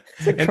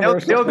 And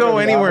they'll go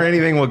anywhere,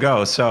 anything will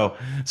go. So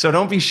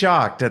don't be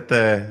shocked at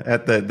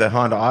the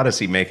Honda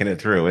Odyssey making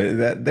it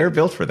through. They're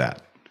built for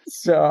that.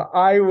 So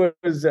I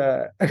was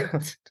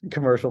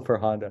commercial for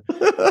Honda.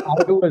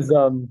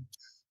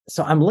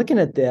 So I'm looking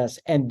at this,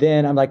 and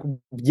then I'm like,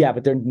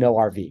 but there are no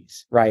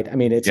RVs, right? I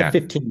mean, it's a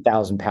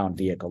 15,000 pound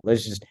vehicle.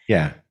 There's just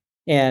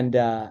and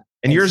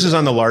yours is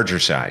on the larger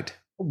side.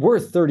 We're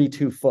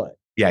 32 foot.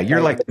 Yeah,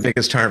 you're like the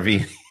biggest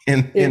RV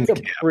in the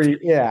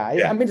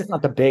camp. I mean, it's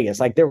not the biggest.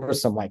 Like there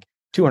was some like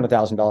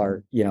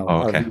 $200,000,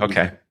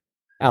 RV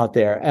out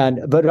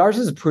there, but ours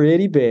is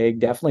pretty big,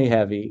 definitely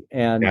heavy,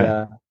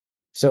 and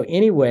so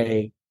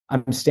anyway,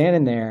 I'm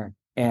standing there,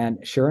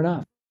 and sure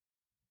enough.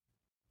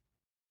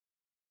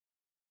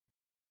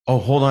 Oh,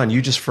 hold on!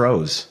 You just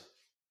froze.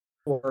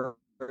 Hold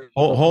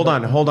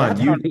on!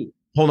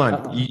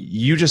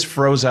 You just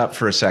froze up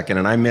for a second,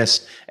 and I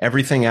missed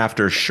everything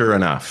after "sure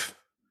enough."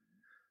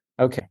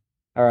 Okay,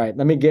 all right.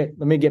 Let me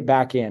get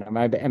back in. Am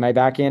I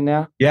back in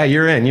now? Yeah,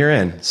 you're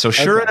in. So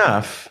sure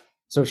enough.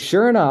 So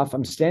sure enough,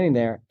 I'm standing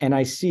there, and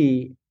I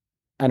see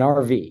an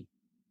RV.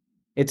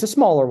 It's a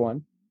smaller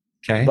one,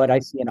 but I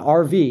see an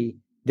RV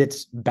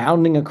that's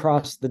bounding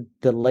across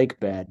the lake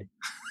bed,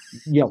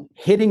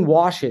 hitting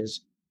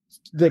washes.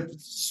 The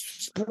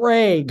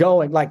spray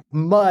going like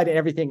mud and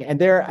everything. And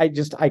there I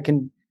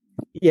can,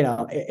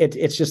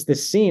 it's just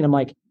this scene. I'm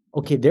like,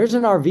 okay, there's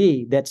an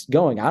RV that's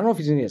going. I don't know if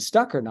he's going to get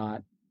stuck or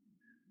not,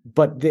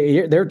 but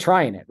they're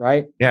trying it.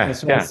 Right. Yeah. And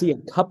so I see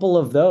a couple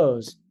of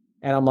those,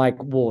 and I'm like,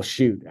 well,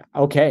 shoot.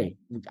 Okay.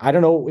 I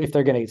don't know if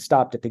they're going to get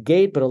stopped at the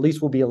gate, but at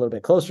least we'll be a little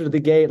bit closer to the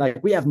gate.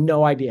 Like we have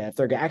no idea if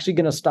they're actually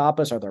going to stop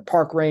us. Or they're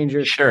park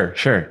rangers. Sure.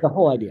 The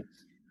whole idea.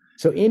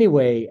 So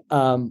anyway,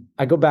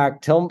 I go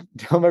back, tell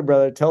my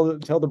brother, tell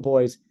the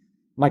boys,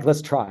 I'm like,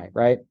 let's try,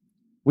 right?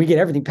 We get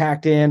everything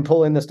packed in,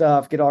 pull in the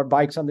stuff, get our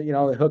bikes on the,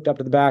 hooked up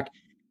to the back.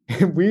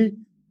 And we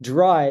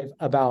drive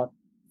about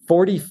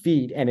 40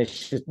 feet and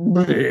it's just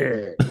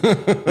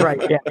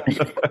right. Yeah.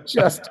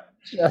 just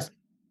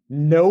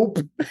nope.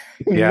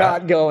 Yeah.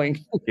 Not going.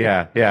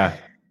 Yeah. Yeah.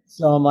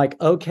 So I'm like,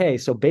 okay.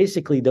 So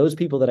basically those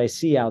people that I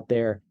see out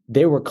there,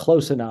 they were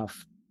close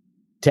enough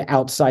to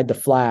outside the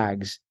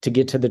flags to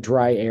get to the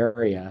dry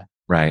area.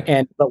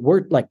 Right. But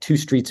we're like 2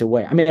 streets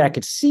away. I mean, I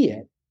could see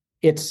it.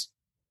 It's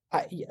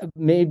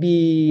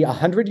maybe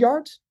 100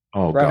 yards.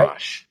 Oh, right?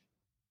 Gosh.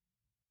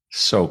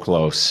 So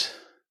close.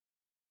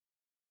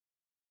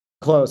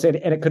 Close. And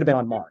it could have been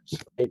on Mars.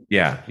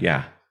 Yeah.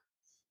 Yeah.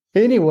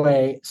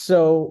 Anyway,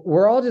 so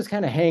we're all just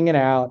kind of hanging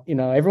out.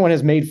 Everyone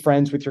has made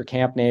friends with your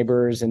camp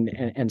neighbors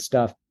and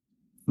stuff.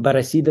 But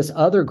I see this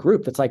other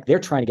group that's like, they're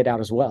trying to get out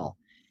as well.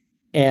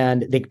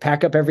 And they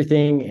pack up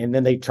everything and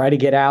then they try to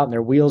get out and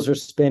their wheels are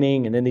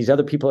spinning. And then these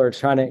other people are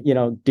trying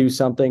to, do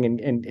something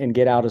and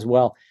get out as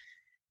well.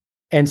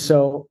 And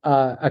so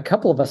a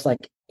couple of us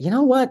like, you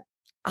know what?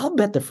 I'll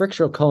bet the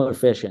frictional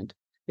coefficient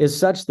is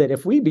such that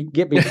if we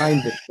get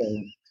behind this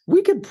thing,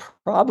 we could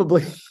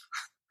probably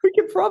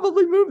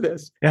move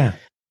this. Yeah.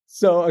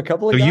 So a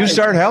couple of guys, you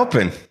start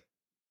helping.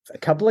 A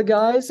couple of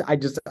guys, I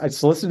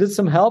solicited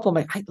some help. I'm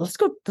like, let's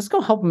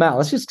go help them out.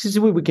 Let's just see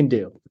what we can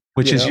do.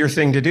 Which is your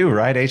thing to do,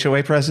 right?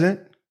 HOA president?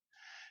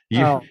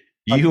 You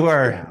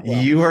are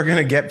going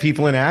to get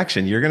people in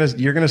action. You're going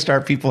to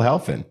start people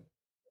helping.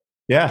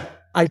 Yeah.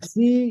 I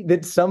see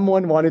that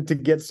someone wanted to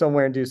get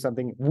somewhere and do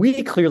something.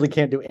 We clearly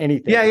can't do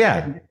anything. Yeah,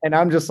 yeah. And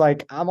I'm just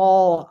like, I'm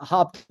all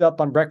hopped up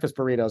on breakfast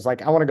burritos.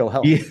 Like, I want to go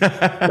help.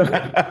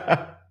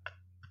 Yeah.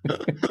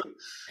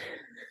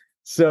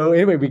 So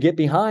anyway, we get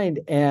behind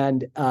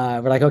and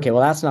we're like, okay,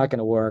 well, that's not going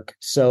to work.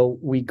 So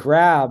we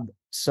grab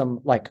some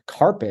like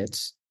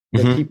carpets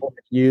that people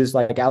use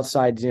like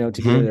outside, to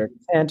get in their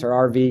tent or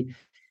RV,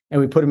 and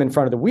we put them in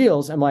front of the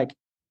wheels. I'm like,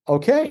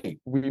 okay,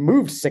 we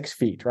moved 6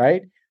 feet,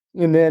 right?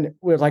 And then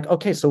we're like,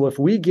 okay, so if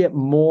we get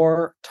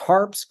more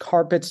tarps,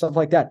 carpets, stuff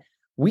like that,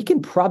 we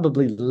can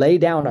probably lay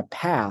down a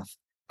path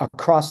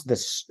across the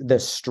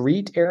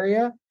street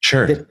area.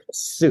 Sure. That's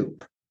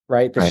soup,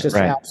 right? That's just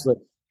absolute.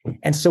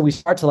 And so we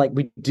start to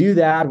we do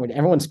that when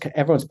everyone's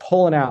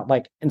pulling out,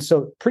 and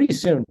so pretty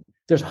soon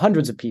there's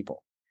hundreds of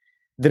people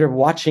that are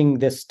watching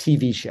this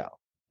TV show.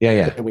 Yeah,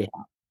 yeah. That we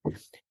have.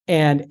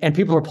 And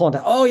people are pulling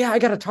down, oh yeah, I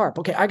got a tarp.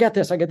 Okay, I got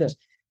this.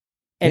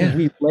 And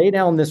we lay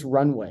down this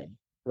runway,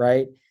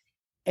 right?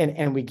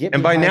 And we get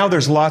and by now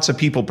there's lots of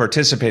people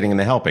participating in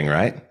the helping,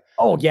 right?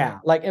 Oh yeah.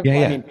 I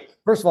mean,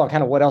 first of all,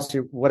 kind of what else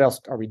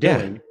are we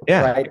doing?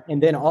 Yeah. Right.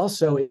 And then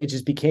also it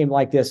just became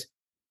like this,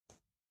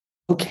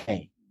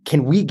 okay,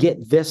 can we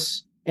get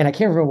this? And I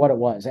can't remember what it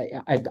was.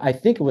 I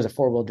think it was a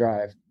 4-wheel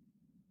drive,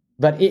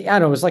 but I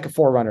don't know, it was like a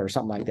 4Runner or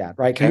something like that,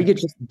 right? Can we get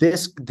just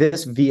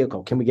this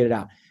vehicle? Can we get it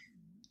out?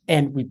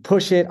 And we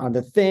push it on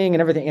the thing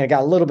and everything. And it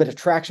got a little bit of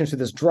traction through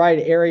this dried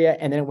area.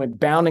 And then it went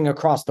bounding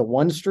across the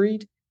one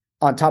street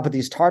on top of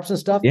these tarps and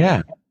stuff.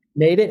 Yeah.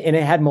 Made it, and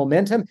it had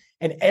momentum,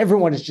 and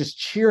everyone is just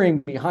cheering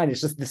behind it.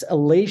 It's just this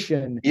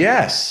elation.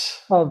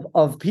 Yes.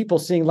 Of people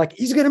seeing like,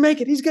 he's going to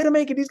make it. He's going to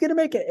make it. He's going to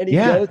make it. And he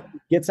goes,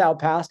 gets out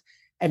past,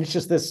 and it's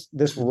just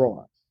this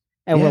roar.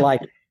 And we're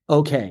like,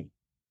 okay,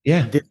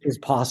 this is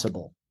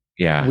possible.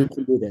 Yeah. We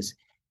can do this.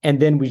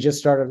 And then we just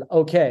started,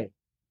 okay,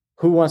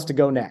 who wants to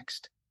go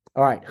next?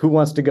 All right. Who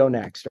wants to go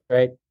next?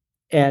 Right.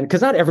 And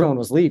because not everyone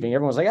was leaving.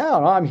 Everyone was like,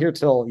 oh, I'm here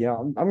till,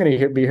 I'm going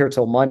to be here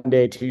till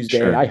Monday, Tuesday.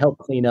 Sure. I help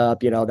clean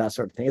up, that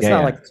sort of thing. It's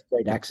not like this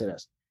great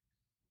exodus.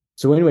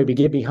 So anyway, we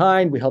get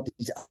behind, we help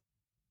these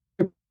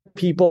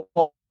people,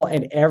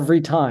 and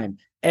every time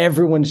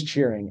everyone's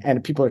cheering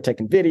and people are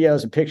taking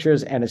videos and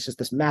pictures, and it's just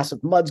this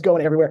massive mud's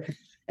going everywhere.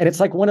 And it's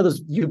like one of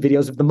those YouTube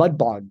videos of the mud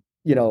bog,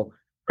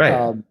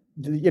 right.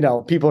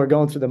 People are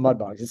going through the mud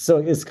bogs.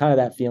 It's kind of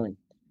that feeling.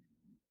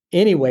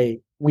 Anyway,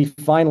 we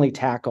finally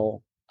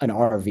tackle an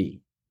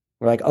RV.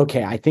 We're like,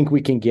 okay, I think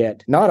we can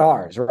get, not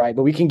ours, right?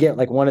 But we can get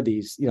like one of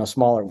these,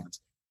 smaller ones.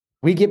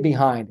 We get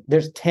behind,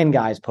 there's 10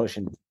 guys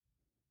pushing,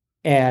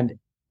 and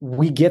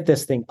we get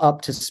this thing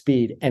up to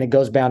speed, and it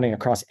goes bounding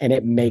across, and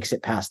it makes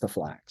it past the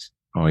flags.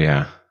 Oh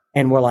yeah.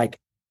 And we're like,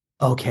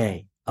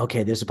 okay,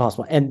 this is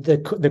possible. And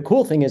the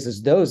cool thing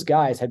is those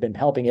guys had been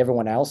helping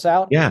everyone else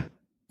out. Yeah.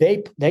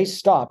 They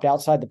stopped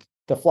outside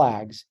the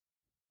flags,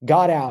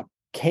 got out,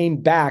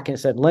 came back and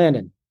said,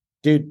 Landon,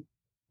 dude,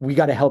 we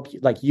got to help you.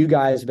 Like, you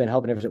guys have been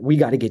helping everyone. We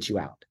got to get you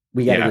out.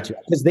 We got to get you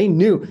out. Because they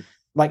knew,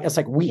 it's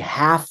like, we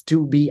have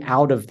to be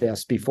out of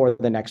this before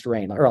the next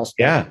rain, or else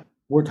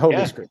we're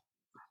totally screwed.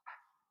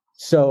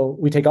 So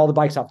we take all the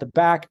bikes off the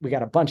back. We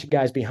got a bunch of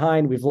guys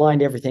behind. We've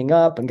lined everything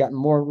up and gotten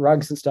more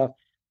rugs and stuff.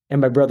 And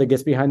my brother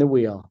gets behind the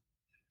wheel,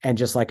 and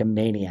just like a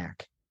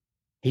maniac,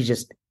 he's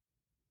just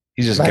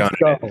gunning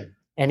it.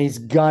 And he's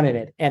gunning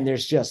it. And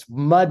there's just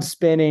mud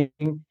spinning,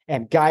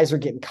 and guys are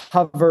getting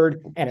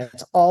covered, and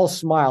it's all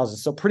smiles. And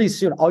so pretty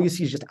soon, all you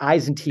see is just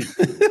eyes and teeth.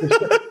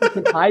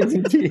 Eyes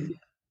and teeth.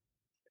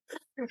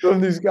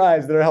 from these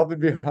guys that are helping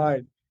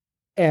behind.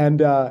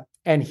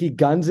 And he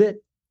guns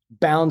it,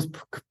 bounds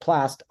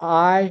past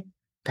I,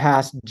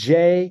 past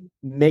J,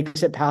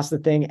 makes it past the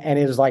thing, and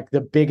it was like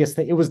the biggest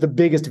thing. It was the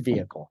biggest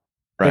vehicle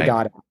that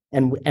got out,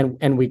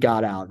 and we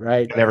got out,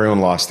 right? And everyone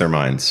lost their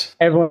minds.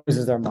 Everyone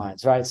loses their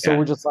minds, right? So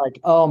we're just like,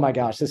 oh my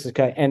gosh, this is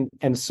good.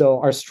 And so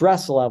our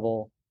stress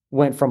level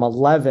went from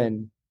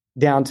 11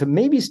 down to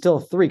maybe still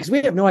 3, because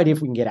we have no idea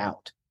if we can get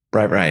out.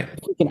 Right.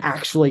 If we can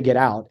actually get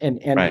out. And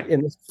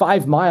in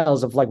 5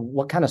 miles of like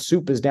what kind of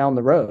soup is down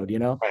the road,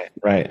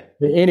 Right.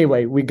 But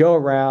anyway, we go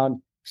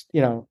around,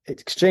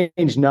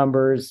 exchange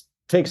numbers,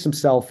 take some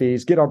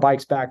selfies, get our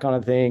bikes back on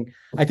a thing.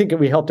 I think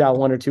we helped out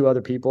 1 or 2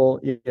 other people,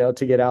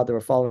 to get out that were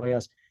following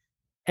us.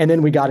 And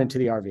then we got into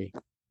the RV.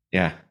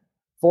 Yeah.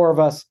 4 of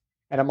us.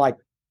 And I'm like,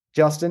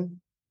 Justin,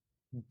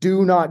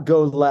 do not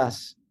go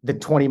less than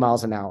 20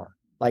 miles an hour.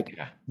 Like,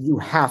 you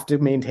have to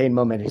maintain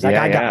momentum. He's like,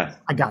 I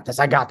got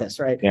this.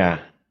 Right. Yeah.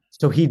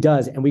 So he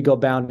does. And we go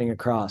bounding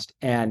across,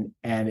 and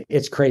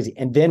it's crazy.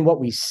 And then what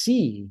we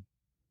see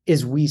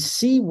is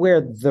where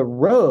the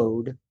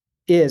road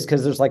is,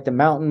 because there's like the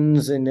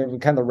mountains, and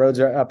kind of the roads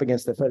are up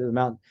against the foot of the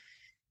mountain.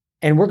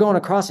 And we're going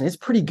across, and it's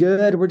pretty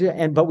good.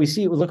 But we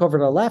look over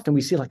to the left, and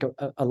we see like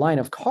a line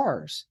of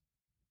cars.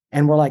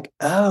 And we're like,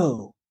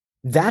 oh,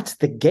 that's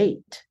the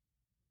gate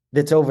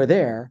that's over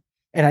there.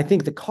 And I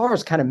think the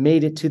cars kind of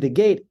made it to the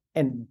gate,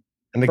 and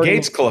the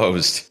gate's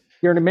closed.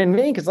 You're in a main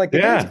because like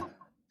I'm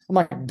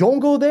like, don't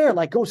go there.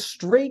 Like, go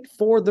straight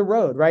for the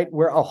road, right,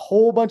 where a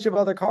whole bunch of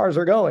other cars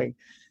are going.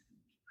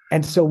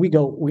 And so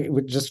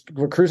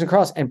we're cruising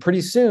across, and pretty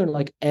soon,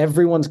 like,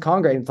 everyone's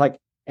congregating. It's like,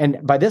 and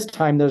by this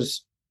time,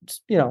 there's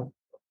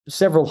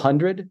several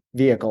hundred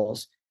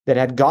vehicles that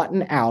had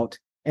gotten out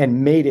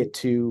and made it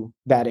to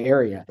that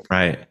area.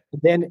 Right.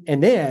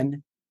 And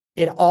then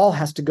it all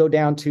has to go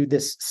down to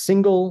this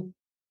single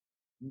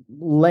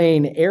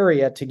lane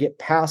area to get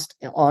past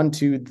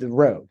onto the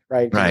road,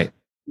 right? Right.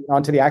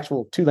 Onto the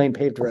actual 2-lane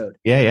paved road.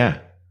 Yeah.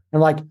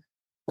 And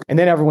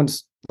then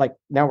everyone's like,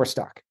 now we're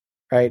stuck,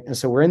 right? And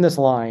so we're in this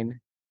line,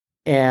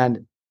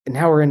 and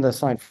now we're in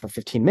this line for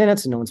 15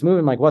 minutes, and no one's moving.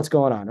 I'm like, what's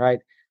going on, right?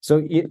 So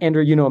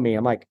Andrew, you know me.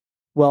 I'm like,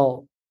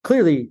 well,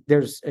 clearly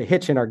there's a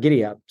hitch in our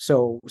giddy up,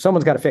 so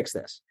someone's got to fix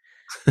this.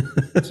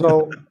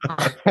 So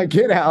I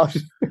get out.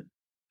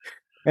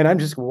 And I'm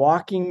just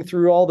walking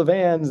through all the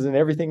vans and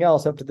everything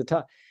else up to the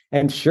top.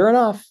 And sure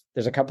enough,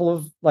 there's a couple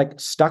of like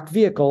stuck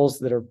vehicles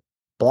that are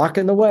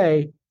blocking the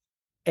way,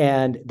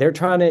 and they're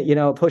trying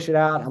to, push it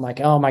out. I'm like,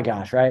 oh my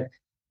gosh, right?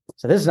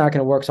 So this is not going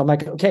to work. So I'm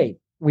like, okay,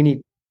 we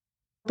need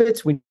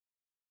bits, we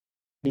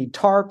need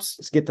tarps,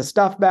 let's get the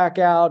stuff back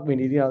out. We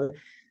need,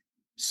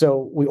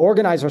 so we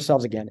organize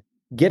ourselves again,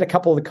 get a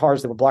couple of the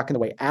cars that were blocking the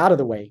way out of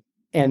the way.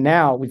 And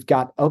now we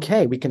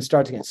can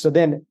start again. So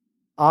then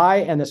I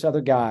and this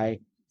other guy,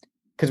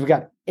 because we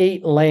got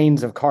 8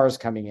 lanes of cars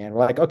coming in.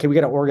 We're like, okay, we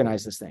got to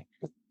organize this thing.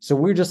 So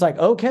we're just like,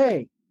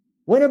 okay,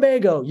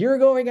 Winnebago, you're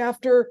going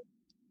after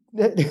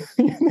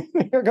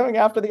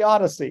the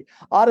Odyssey.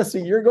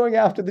 Odyssey, you're going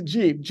after the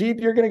Jeep. Jeep,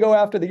 you're going to go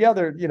after the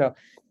other,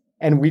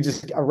 And we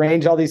just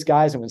arrange all these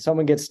guys. And when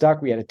someone gets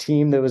stuck, we had a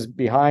team that was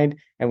behind,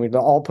 and we'd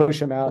all push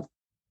them out.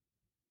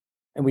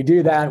 And we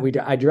do that.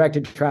 I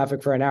directed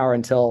traffic for an hour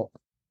until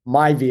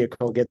my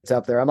vehicle gets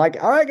up there. I'm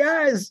like, all right,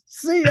 guys,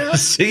 see ya.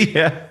 See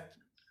ya.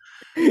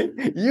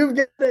 You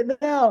get it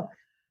now.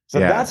 So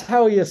that's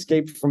how he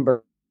escaped from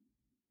Burn.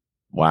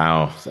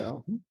 Wow.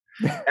 So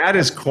that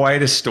is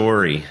quite a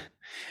story.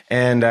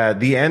 And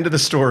the end of the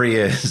story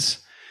is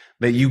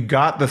that you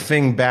got the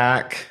thing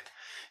back.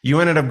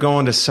 You ended up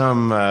going to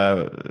some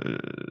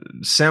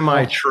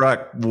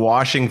semi-truck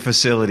washing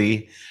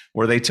facility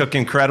where they took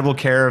incredible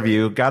care of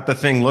you, got the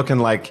thing looking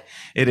like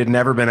it had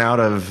never been out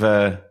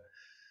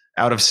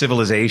of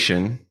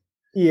civilization.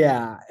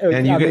 Yeah.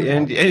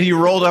 And you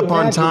rolled up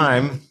on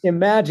time.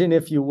 Imagine,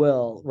 if you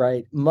will,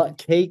 right?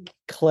 Cake,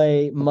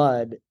 clay,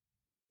 mud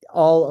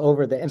all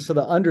over and so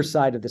the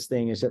underside of this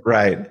thing is that,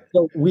 right.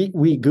 So we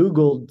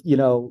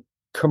Googled,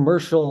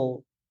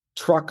 commercial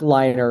truck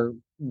liner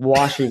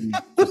washing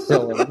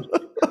facility.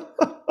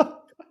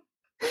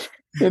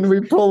 And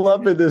we pull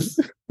up in this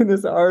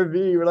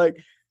RV. We're like,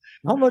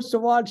 how much to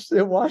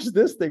wash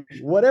this thing?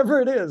 Whatever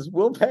it is,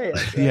 we'll pay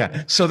it.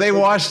 Yeah. So they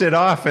washed it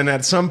off, and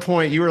at some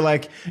point you were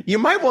like, you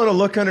might want to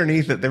look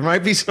underneath it. There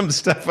might be some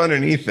stuff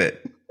underneath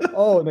it.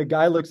 Oh, and the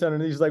guy looks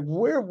underneath. He's like,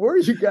 where were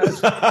you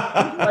guys?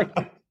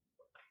 Like,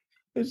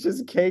 it's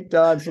just caked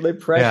on. So they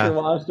pressure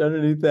washed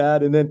underneath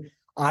that. And then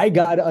I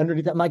got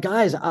underneath that. My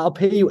guys, I'll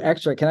pay you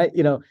extra. Can I,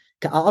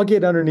 I'll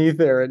get underneath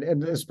there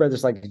and spread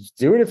this, like,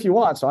 do it if you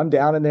want. So I'm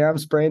down in there. I'm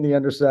spraying the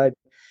underside,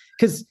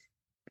 because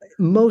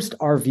most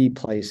RV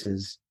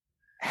places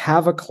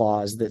have a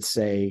clause that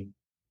say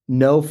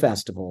no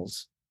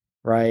festivals,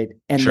 right?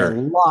 And a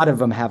lot of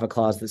them have a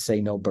clause that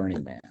say no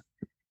Burning Man.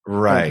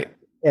 Right.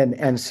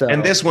 And so,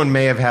 and this one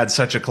may have had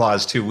such a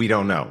clause too. We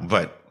don't know,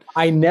 but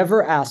I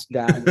never asked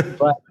that,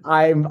 but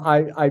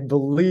I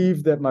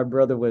believe that my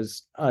brother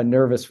was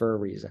nervous for a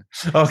reason.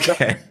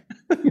 Okay.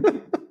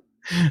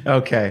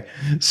 Okay.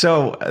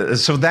 So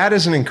that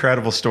is an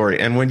incredible story.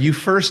 And when you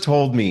first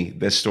told me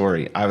this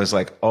story, I was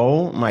like,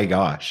 oh my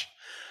gosh,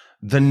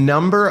 the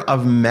number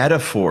of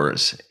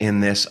metaphors in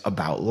this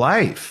about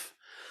life.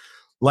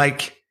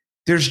 Like,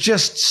 there's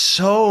just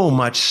so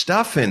much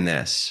stuff in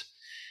this.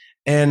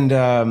 And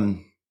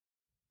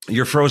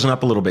you're frozen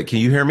up a little bit. Can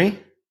you hear me?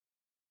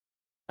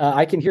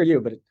 I can hear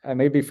you, but I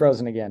may be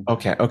frozen again.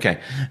 Okay.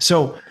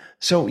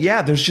 So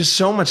yeah, there's just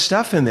so much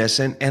stuff in this,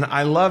 and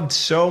I loved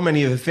so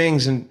many of the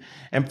things. And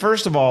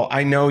first of all,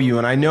 I know you,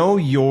 and I know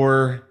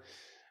your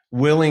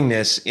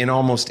willingness in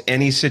almost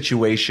any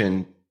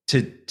situation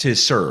to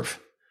serve,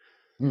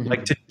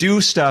 like to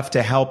do stuff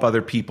to help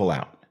other people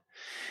out.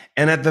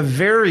 And at the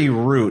very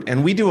root,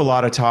 and we do a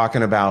lot of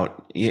talking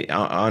about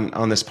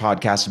on this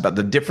podcast about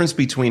the difference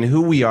between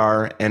who we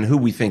are and who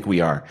we think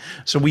we are.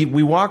 So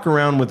we walk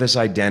around with this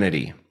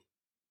identity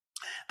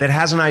that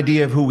has an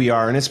idea of who we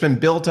are, and it's been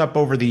built up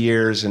over the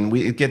years, and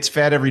it gets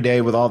fed every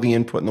day with all the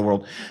input in the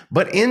world.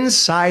 But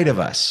inside of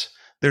us,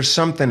 there's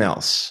something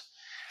else.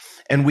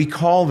 And we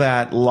call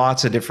that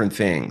lots of different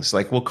things.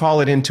 Like we'll call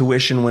it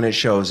intuition when it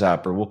shows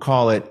up, or we'll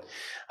call it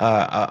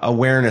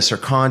awareness or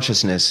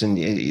consciousness,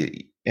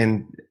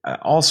 and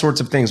all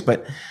sorts of things.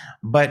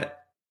 But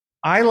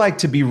I like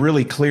to be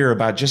really clear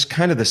about just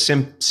kind of the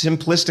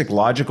simplistic,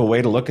 logical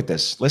way to look at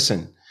this.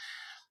 Listen,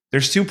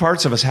 there's two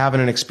parts of us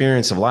having an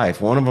experience of life.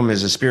 One of them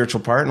is a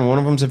spiritual part, and one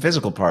of them is a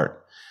physical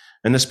part.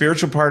 And the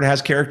spiritual part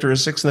has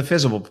characteristics, and the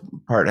physical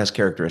part has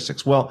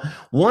characteristics. Well,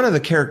 one of the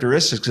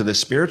characteristics of the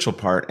spiritual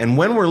part, and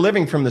when we're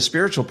living from the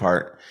spiritual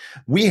part,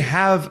 we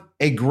have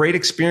a great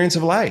experience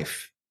of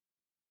life.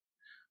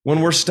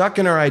 When we're stuck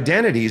in our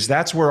identities,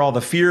 that's where all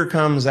the fear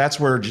comes. That's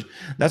where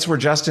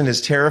Justin is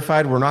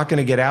terrified. We're not going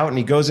to get out, and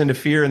he goes into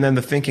fear, and then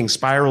the thinking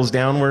spirals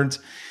downwards.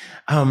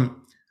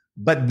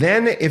 But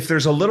then if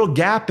there's a little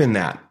gap in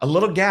that, a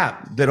little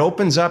gap that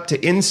opens up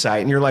to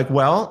insight, and you're like,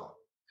 well,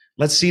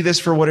 let's see this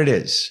for what it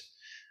is.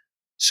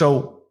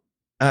 So,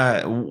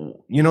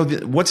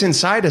 what's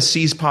inside us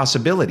sees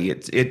possibility.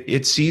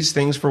 It sees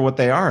things for what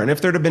they are. And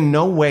if there'd have been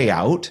no way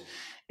out,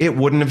 it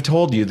wouldn't have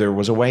told you there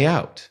was a way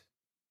out.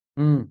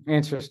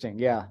 Interesting.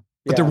 Yeah.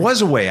 But there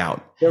was a way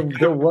out.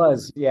 There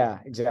was. Yeah,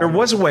 exactly. There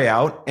was a way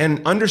out,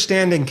 and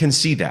understanding can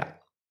see that.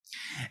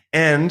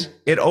 And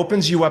it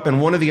opens you up.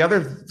 And one of the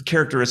other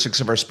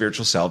characteristics of our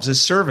spiritual selves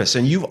is service.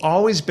 And you've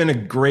always been a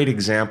great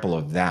example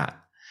of that.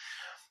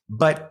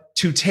 But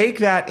to take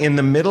that in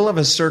the middle of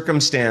a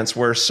circumstance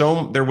where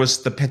there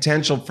was the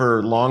potential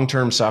for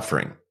long-term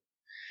suffering,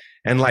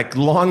 and like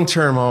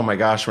long-term, oh my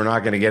gosh, we're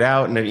not going to get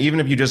out. And even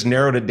if you just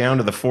narrowed it down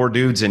to the 4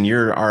 dudes in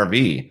your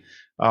RV,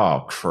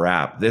 oh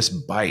crap, this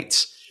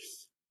bites.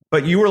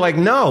 But you were like,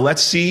 no,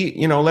 let's see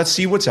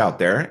what's out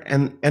there,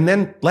 and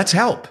then let's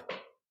help.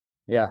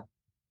 Yeah.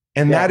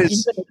 And that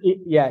is,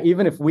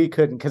 even if we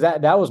couldn't, because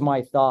that was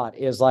my thought,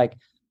 is like,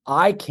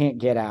 I can't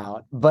get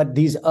out, but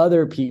these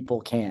other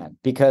people can,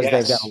 because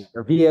they've got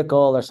their vehicle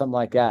or something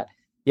like that.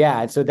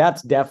 Yeah. And so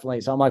that's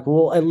definitely, so I'm like,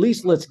 well, at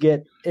least let's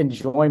get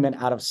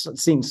enjoyment out of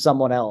seeing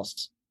someone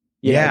else.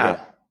 Yeah.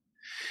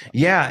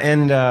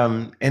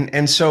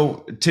 And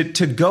so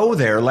to go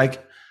there,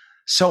 like,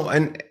 so,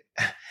 and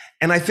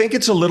I think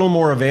it's a little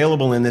more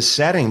available in this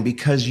setting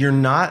because you're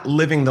not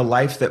living the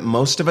life that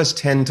most of us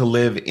tend to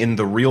live in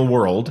the real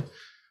world,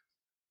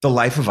 the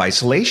life of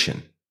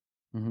isolation.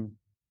 Mm-hmm.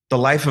 The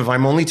life of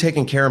I'm only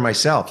taking care of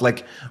myself.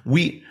 Like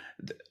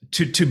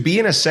to be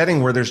in a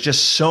setting where there's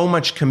just so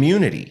much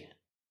community,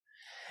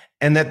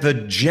 and that the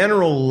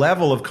general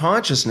level of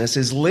consciousness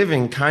is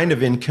living kind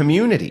of in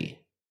community,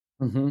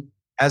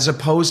 as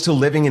opposed to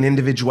living in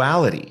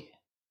individuality.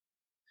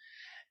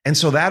 And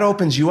so that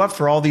opens you up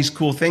for all these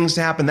cool things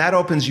to happen. That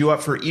opens you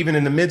up for, even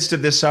in the midst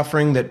of this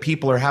suffering, that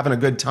people are having a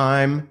good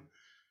time.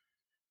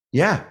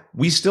 Yeah,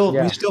 we still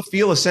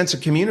feel a sense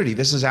of community.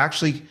 This is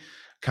actually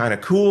kind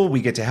of cool.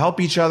 We get to help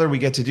each other. We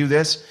get to do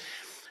this.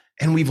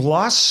 And we've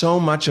lost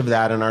so much of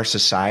that in our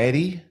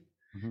society.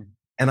 Mm-hmm.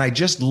 And I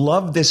just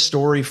love this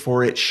story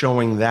for it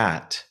showing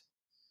that.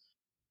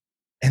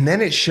 And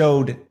then it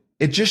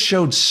just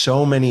showed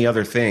so many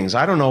other things.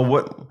 I don't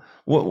know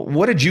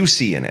what did you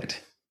see in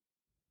it?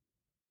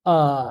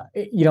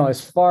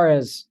 As far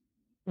as,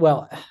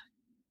 well,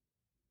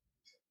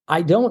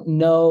 I don't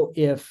know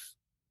if,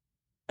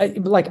 I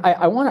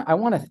want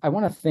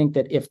to think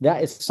that if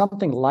that is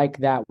something like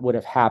that would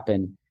have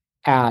happened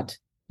at,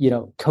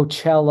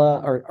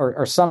 Coachella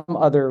or some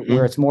other,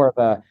 where it's more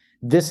of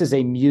this is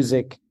a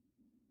music,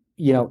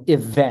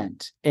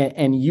 event,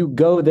 and you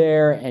go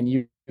there and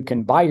you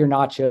can buy your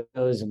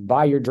nachos and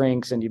buy your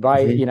drinks, and you buy,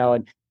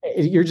 and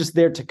you're just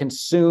there to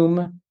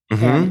consume.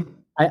 And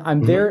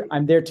I'm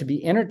there to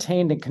be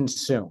entertained and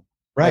consume.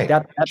 Right.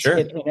 Like that's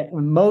sure.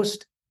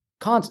 Most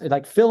constant,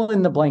 like fill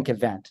in the blank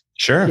event.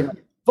 Sure.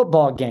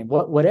 Football game,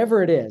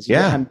 whatever it is.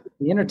 I'm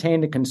be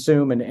entertained to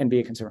consume and be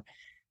a consumer.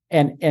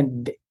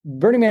 And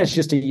Burning Man is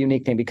just a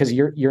unique thing because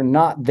you're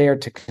not there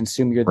to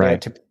consume, you're there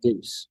to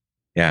produce.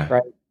 Yeah.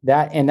 Right.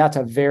 That's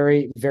a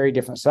very, very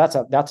different.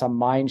 So that's a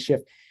mind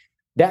shift.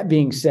 That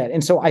being said,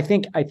 and so I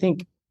think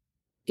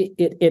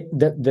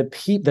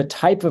the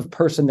type of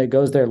person that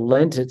goes there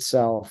lent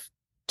itself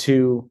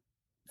to,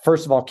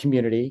 first of all,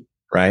 community.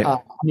 Right. I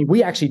mean,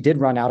 we actually did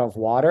run out of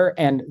water,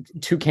 and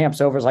 2 camps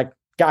over is like,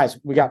 guys,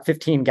 we got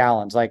 15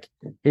 gallons. Like,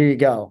 here you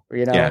go.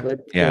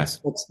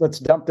 Let's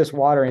dump this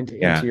water into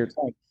your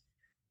tank.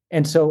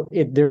 And so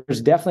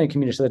there's definitely a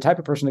community. So the type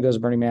of person that goes to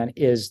Burning Man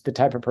is the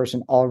type of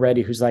person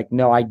already who's like,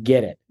 no, I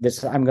get it.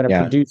 I'm going to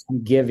produce,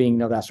 I'm giving,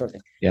 that sort of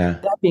thing. Yeah.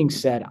 That being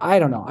said, I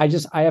don't know.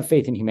 I have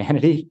faith in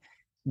humanity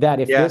that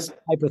if this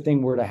type of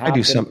thing were to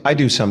happen, I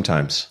do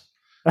sometimes.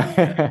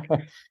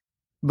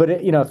 But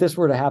if this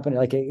were to happen,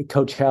 like a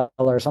Coachella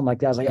or something like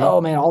that, I was like, oh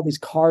man, all these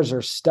cars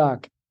are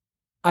stuck.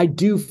 I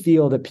do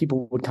feel that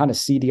people would kind of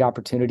see the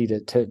opportunity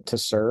to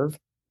serve,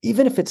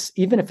 even if it's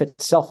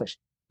selfish.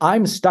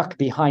 I'm stuck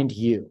behind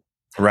you.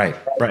 Right.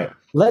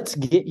 Let's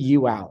get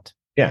you out.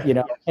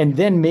 Yeah. And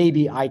then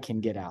maybe I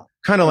can get out.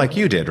 Kind of like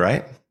you did,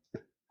 right?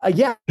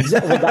 Yeah,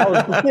 exactly. That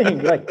was the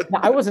thing. Like,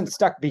 I wasn't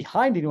stuck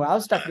behind anyone. I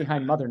was stuck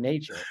behind Mother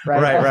Nature.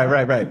 Right.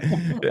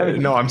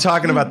 No, I'm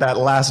talking about that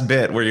last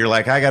bit where you're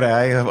like, I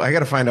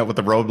gotta find out what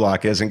the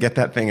roadblock is and get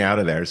that thing out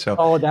of there. So,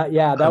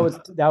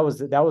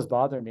 that was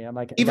bothering me. I'm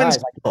like, even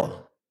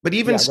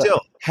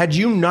still, had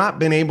you not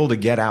been able to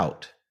get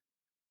out,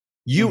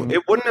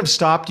 it wouldn't have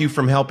stopped you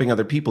from helping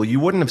other people. You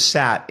wouldn't have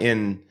sat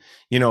in,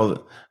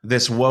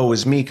 this woe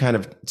is me kind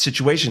of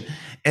situation.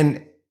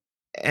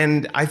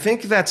 And I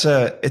think it's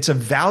a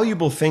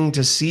valuable thing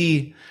to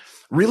see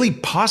really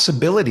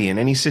possibility in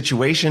any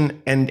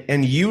situation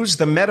and use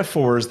the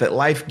metaphors that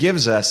life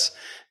gives us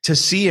to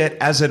see it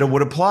as it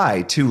would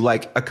apply to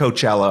like a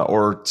Coachella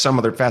or some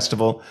other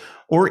festival,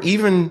 or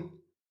even,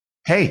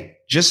 hey,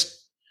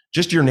 just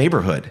your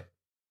neighborhood.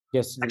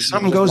 Yes. If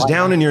something goes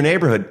down in your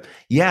neighborhood,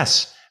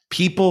 yes,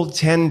 people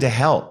tend to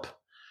help.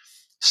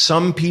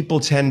 Some people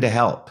tend to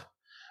help.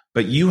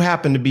 But you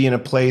happen to be in a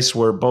place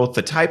where both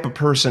the type of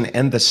person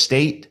and the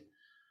state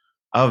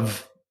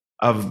of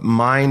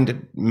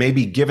mind,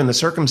 maybe given the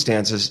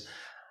circumstances,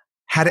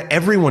 had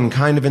everyone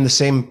kind of in the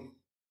same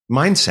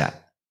mindset.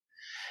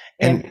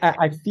 And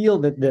I feel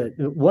that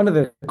one of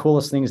the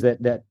coolest things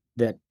that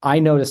I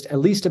noticed, at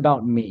least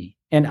about me,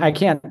 and I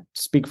can't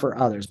speak for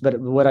others, but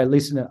what I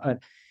listen to,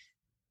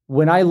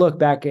 when I look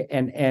back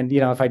and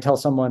if I tell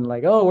someone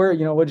like, oh,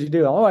 what did you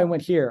do? Oh, I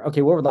went here.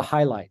 Okay, what were the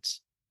highlights?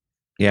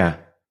 Yeah.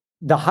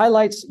 The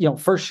highlights,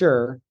 for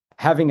sure,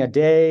 having a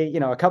day,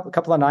 a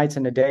couple of nights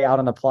and a day out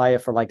on the playa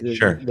for like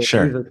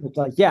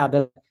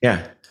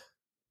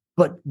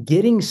But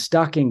getting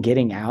stuck and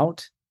getting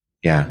out,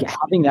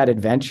 having that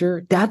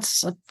adventure,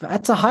 that's a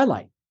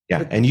highlight.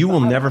 Yeah, and you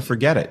will never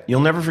forget it.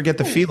 You'll never forget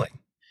the feeling.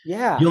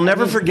 Yeah, you'll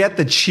never forget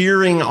the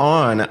cheering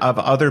on of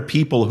other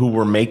people who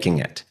were making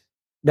it.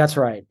 That's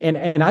right.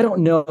 And I don't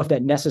know if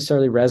that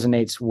necessarily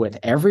resonates with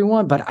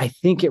everyone, but I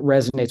think it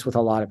resonates with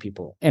a lot of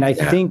people. And I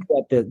think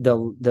that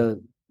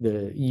the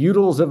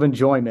utils of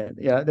enjoyment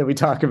that we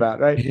talk about,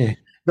 right?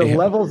 The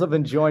levels of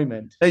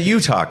enjoyment that you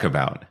talk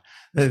about.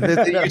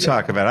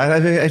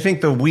 I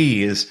think the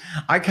we is,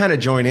 I kind of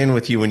join in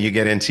with you when you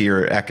get into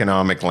your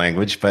economic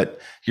language,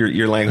 but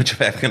your language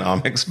of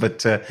economics,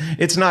 but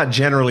it's not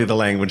generally the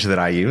language that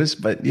I use,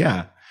 but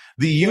the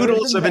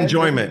utils of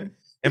enjoyment.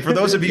 And for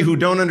those of you who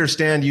don't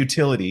understand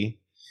utility,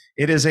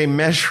 it's a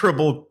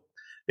measurable.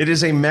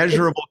 It's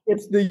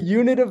the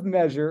unit of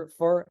measure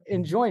for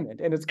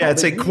enjoyment, and it's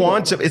a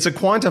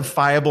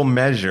quantifiable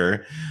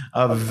measure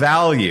of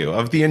value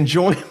of the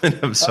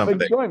enjoyment of something.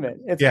 Of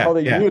enjoyment. It's called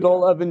a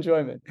util of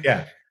enjoyment.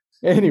 Yeah.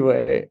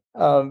 Anyway,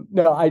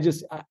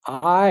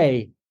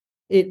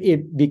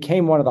 it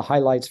became one of the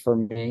highlights for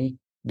me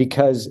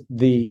because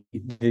the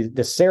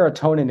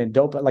serotonin and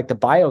dopamine, like the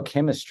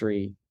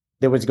biochemistry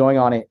that was going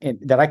on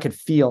that I could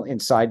feel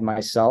inside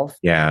myself.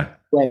 Yeah.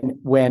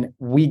 When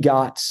we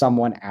got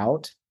someone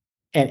out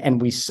and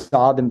we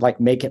saw them like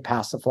make it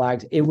past the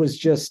flags, it was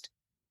just,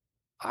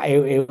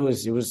 it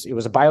was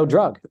a bio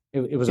drug.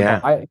 It was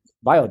a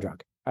bio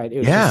drug. Right? It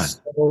was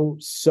just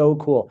so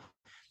cool.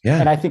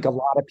 Yeah. And I think a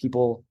lot of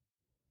people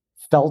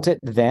felt it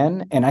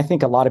then. And I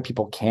think a lot of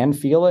people can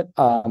feel it.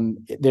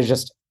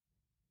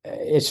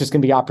 It's just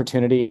going to be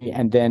opportunity.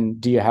 And then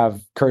do you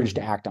have courage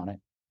to act on it?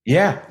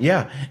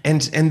 Yeah.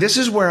 And this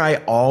is where I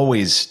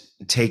always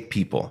take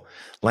people.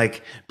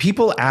 Like,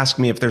 people ask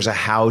me if there's a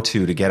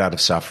how-to to get out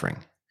of suffering.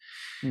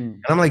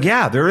 And I'm like,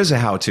 yeah, there is a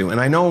how-to. And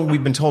I know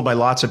we've been told by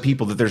lots of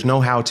people that there's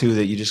no how-to,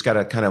 that you just got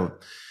to kind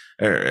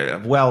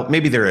of, well,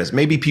 maybe there is.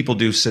 Maybe people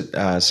do say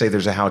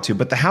there's a how-to,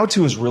 but the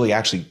how-to is really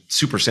actually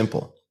super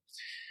simple.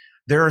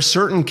 There are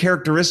certain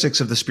characteristics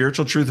of the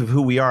spiritual truth of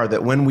who we are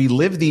that when we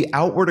live the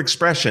outward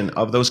expression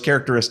of those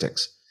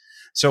characteristics.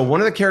 So one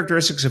of the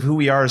characteristics of who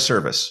we are is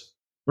service.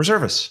 We're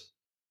service.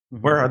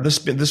 Mm-hmm. Where the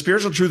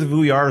spiritual truth of who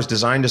we are is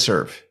designed to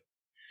serve.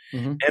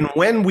 Mm-hmm. And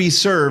when we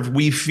serve,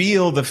 we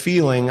feel the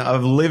feeling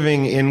of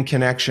living in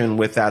connection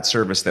with that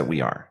service that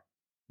we are.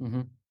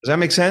 Mm-hmm. Does that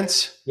make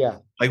sense? Yeah.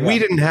 Like we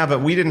didn't have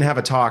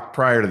a talk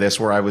prior to this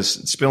where I was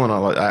spilling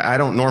all. We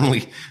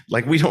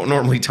don't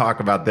normally talk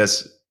about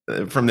this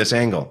from this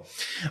angle.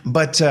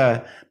 But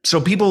so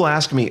people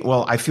ask me,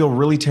 well, I feel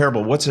really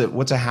terrible. What's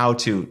a how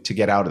to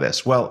get out of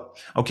this? Well,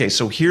 okay,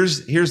 so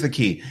here's the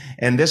key.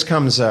 And this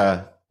comes,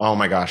 oh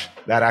my gosh,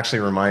 that actually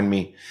reminded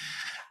me.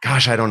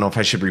 Gosh, I don't know if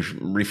I should be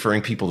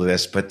referring people to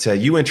this, but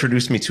you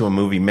introduced me to a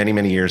movie many,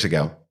 many years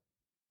ago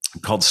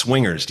called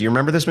Swingers. Do you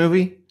remember this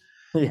movie?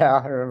 Yeah,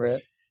 I remember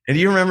it. And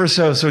do you remember?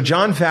 So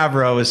Jon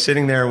Favreau is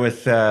sitting there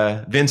with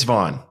Vince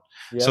Vaughn.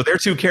 Yep. So their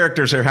two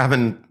characters are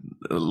having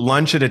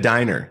lunch at a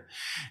diner.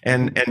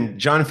 And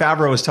Jon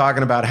Favreau is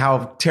talking about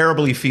how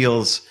terrible he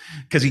feels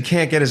because he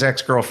can't get his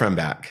ex-girlfriend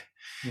back.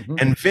 Mm-hmm.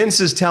 And Vince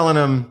is telling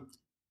him,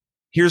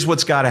 here's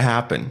what's got to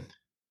happen.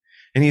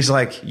 And he's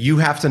like, you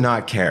have to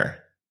not care.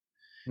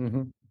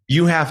 Mm-hmm.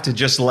 You have to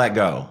just let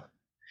go.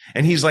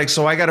 And he's like,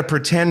 so I got to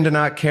pretend to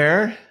not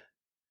care?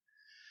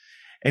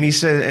 And he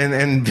said,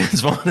 and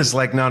Vince Vaughn is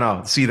like,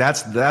 no. See,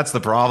 that's the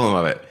problem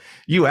of it.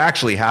 You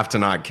actually have to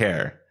not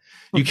care.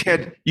 You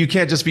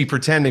can't just be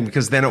pretending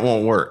because then it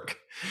won't work.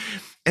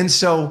 And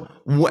so,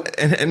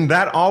 and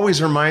that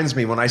always reminds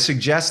me when I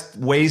suggest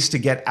ways to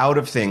get out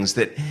of things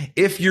that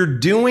if you're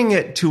doing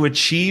it to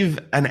achieve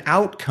an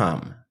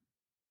outcome,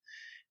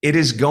 it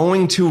is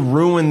going to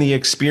ruin the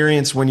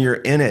experience when you're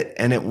in it,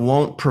 and it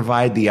won't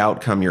provide the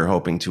outcome you're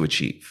hoping to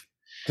achieve.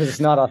 Because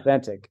it's not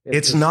authentic.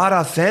 It's not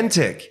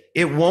authentic.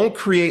 It won't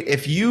create,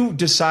 if you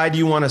decide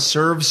you want to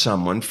serve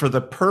someone for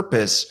the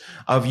purpose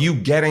of you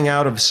getting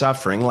out of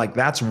suffering, like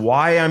that's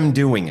why I'm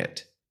doing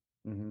it.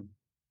 Mm-hmm.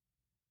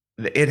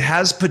 It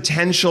has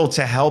potential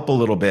to help a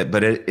little bit,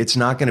 but it's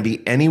not going to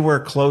be anywhere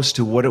close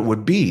to what it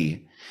would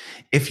be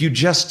if you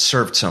just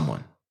served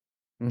someone.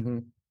 Mm-hmm.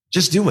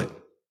 Just do it.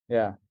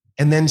 Yeah.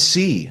 And then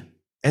see,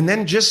 and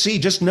then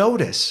just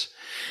notice.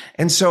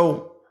 And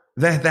so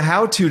the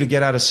how-to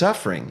get out of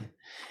suffering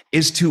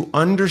is to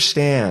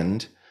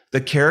understand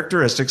the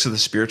characteristics of the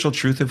spiritual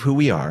truth of who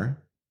we are,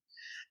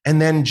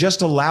 and then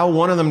just allow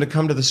one of them to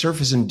come to the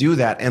surface and do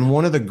that. And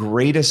one of the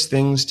greatest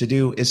things to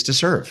do is to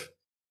serve.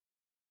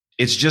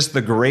 It's just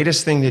the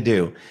greatest thing to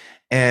do.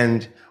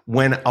 And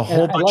when a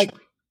whole bunch...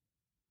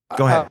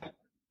 Go ahead.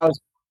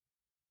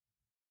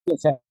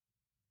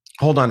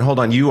 Hold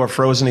on. You are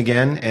frozen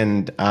again,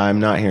 and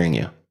I'm not hearing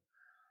you.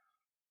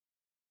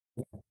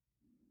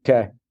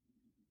 Okay.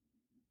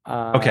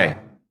 Okay.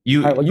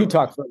 All right, well, you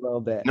talk for a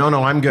little bit. No,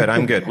 I'm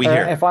good. We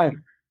hear.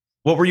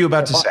 What were you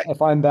about to say?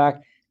 If I'm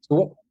back,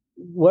 so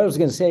what I was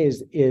going to say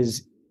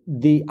is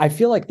I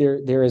feel like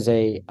there is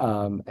a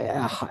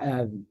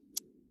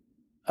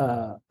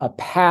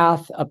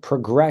path, a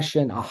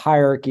progression, a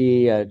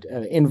hierarchy, an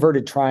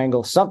inverted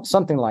triangle,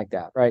 something like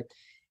that, right?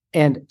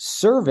 And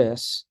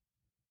service,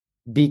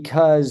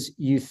 because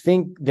you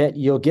think that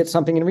you'll get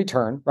something in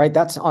return, right?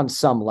 That's on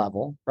some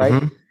level, right?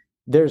 Mm-hmm.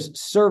 There's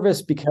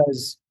service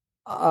because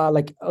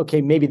okay,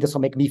 maybe this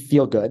will make me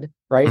feel good,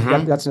 right?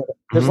 Mm-hmm. There's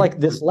mm-hmm. like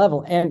this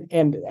level,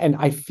 and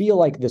I feel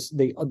like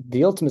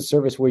the ultimate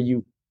service where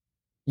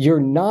you're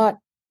not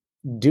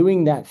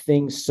doing that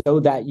thing so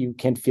that you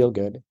can feel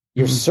good.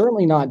 You're mm-hmm.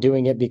 certainly not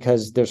doing it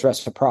because there's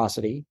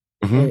reciprocity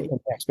mm-hmm. in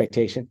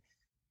expectation,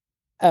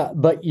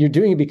 but you're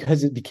doing it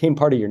because it became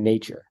part of your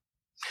nature.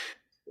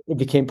 It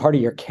became part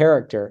of your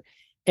character,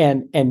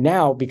 and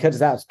now because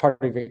that's part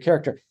of your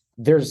character,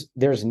 there's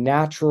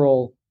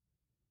natural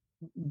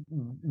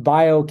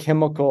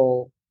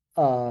biochemical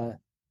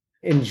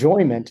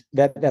enjoyment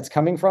that's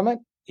coming from it.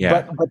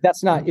 Yeah. But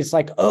that's not, it's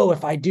like, oh,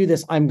 if I do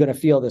this, I'm going to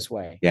feel this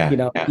way. Yeah.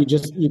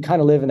 You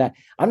kind of live in that.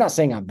 I'm not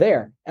saying I'm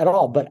there at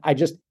all, but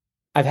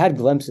I've had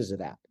glimpses of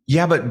that.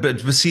 Yeah.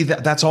 But see,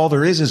 that's all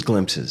there is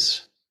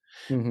glimpses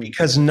mm-hmm.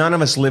 because none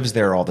of us lives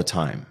there all the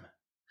time.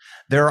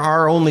 There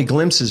are only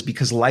glimpses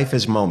because life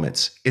is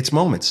moments. It's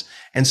moments.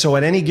 And so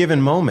at any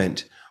given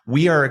moment,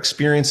 we are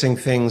experiencing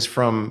things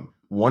from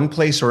one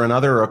place or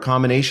another, or a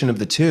combination of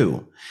the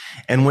two.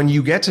 And when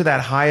you get to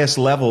that highest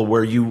level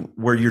where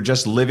you're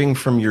just living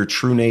from your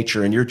true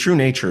nature, and your true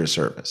nature is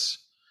service.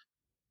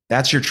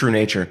 That's your true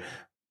nature.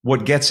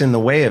 What gets in the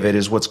way of it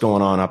is what's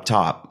going on up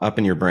top, up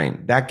in your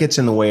brain. That gets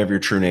in the way of your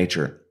true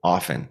nature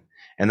often.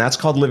 And that's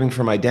called living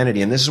from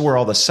identity. And this is where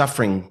all the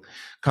suffering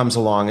comes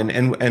along.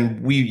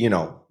 And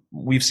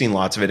we've seen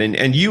lots of it.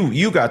 And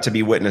you got to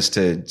be witness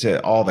to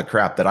all the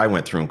crap that I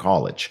went through in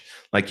college.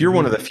 Like you're mm-hmm.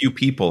 one of the few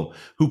people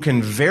who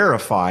can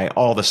verify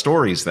all the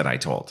stories that I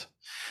told.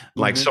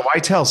 Like, mm-hmm. so I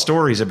tell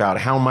stories about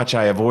how much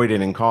I avoided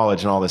in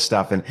college and all this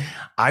stuff. And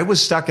I was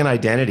stuck in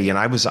identity, and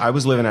I was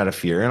living out of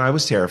fear, and I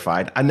was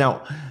terrified. And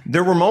now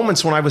there were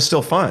moments when I was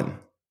still fun.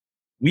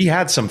 We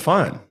had some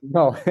fun.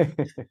 No.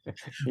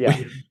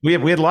 Yeah. We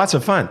had lots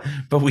of fun,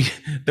 but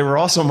there were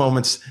also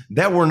moments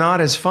that were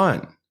not as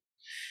fun.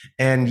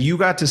 And you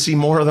got to see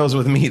more of those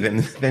with me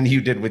than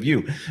you did with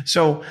you.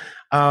 So,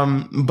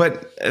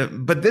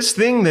 but this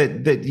thing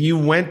that you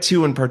went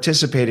to and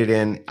participated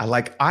in, I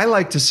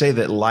like to say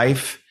that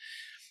life,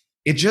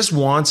 it just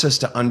wants us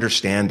to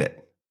understand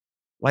it.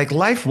 Like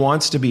life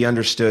wants to be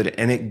understood,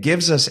 and it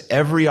gives us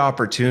every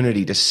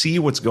opportunity to see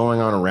what's going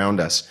on around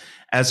us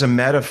as a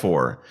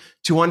metaphor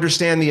to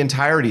understand the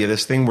entirety of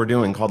this thing we're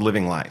doing called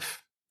living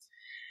life.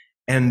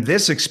 And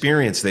this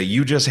experience that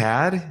you just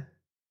had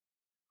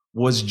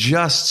was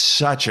just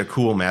such a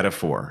cool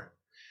metaphor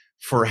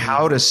for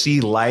how to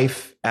see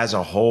life as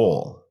a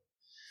whole.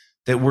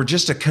 That we're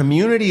just a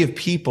community of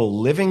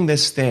people living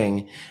this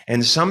thing.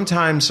 And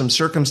sometimes some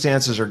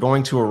circumstances are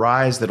going to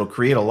arise that'll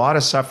create a lot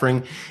of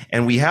suffering.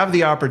 And we have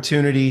the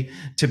opportunity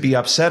to be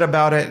upset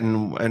about it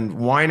and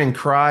whine and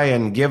cry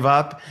and give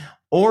up.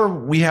 Or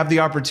we have the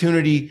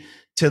opportunity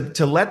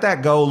to let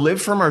that go, live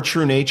from our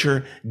true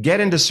nature, get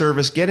into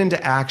service, get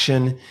into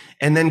action,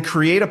 and then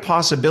create a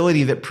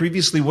possibility that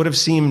previously would have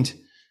seemed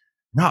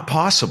not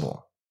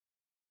possible.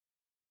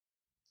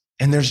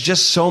 And there's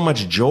just so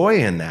much joy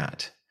in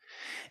that.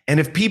 And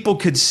if people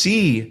could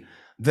see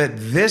that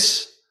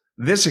this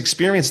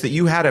experience that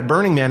you had at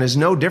Burning Man is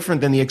no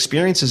different than the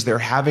experiences they're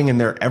having in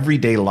their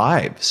everyday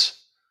lives.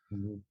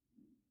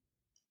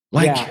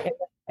 Like, yeah.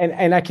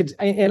 And I could,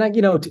 and I,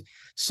 you know,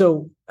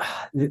 so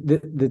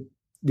the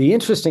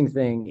interesting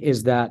thing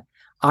is that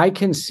I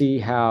can see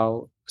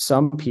how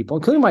some people,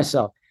 including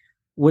myself,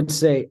 would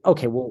say,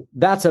 okay, well,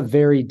 that's a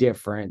very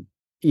different,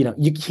 you know,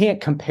 you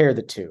can't compare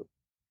the two.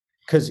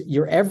 Because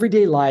your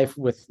everyday life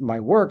with my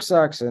work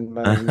sucks and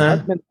my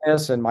husband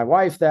this and my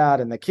wife that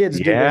and the kids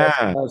do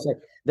this.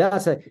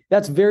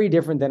 That's very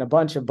different than a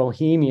bunch of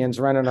bohemians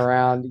running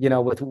around, you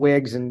know, with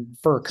wigs and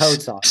fur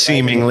coats on.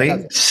 Seemingly.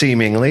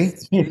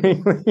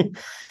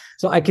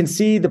 So I can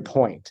see the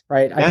point,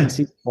 right? I can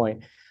see the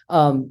point.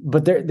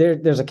 But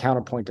there's a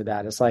counterpoint to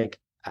that. It's like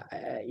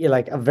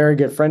a very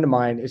good friend of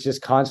mine is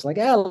just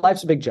constantly like,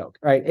 life's a big joke,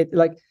 right?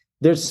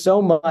 There's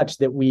so much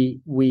that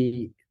we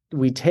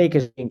take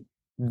as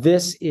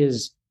this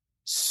is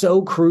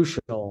so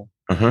crucial.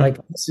 Like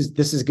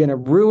this is going to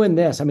ruin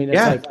this. I mean,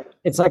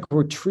 it's like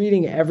we're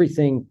treating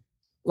everything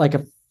like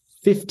a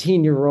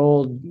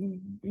 15-year-old,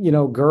 you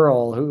know,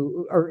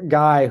 girl or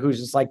guy who's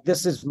just like,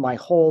 this is my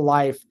whole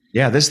life.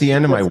 Yeah. This is the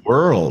end of my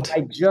world.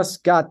 I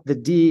just got the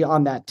D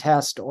on that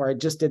test, or I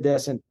just did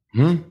this. And,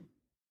 you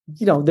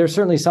know, there's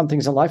certainly some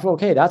things in life.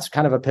 Okay. That's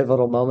kind of a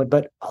pivotal moment,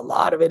 but a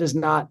lot of it is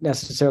not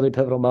necessarily a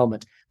pivotal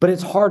moment, but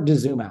it's hard to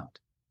zoom out.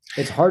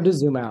 It's hard to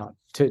zoom out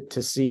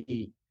to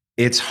see.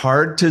 It's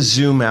hard to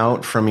zoom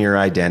out from your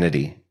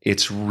identity.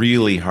 It's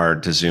really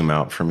hard to zoom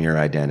out from your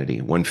identity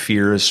when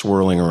fear is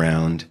swirling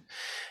around.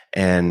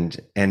 And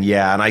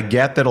I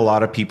get that a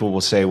lot of people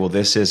will say, well,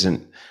 this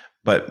isn't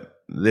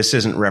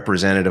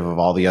representative of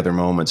all the other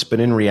moments. But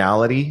in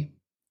reality,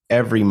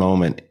 every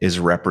moment is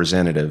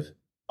representative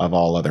of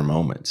all other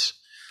moments.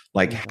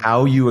 Like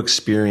how you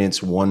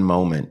experience one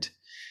moment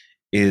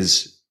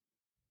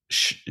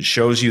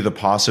shows you the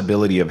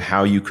possibility of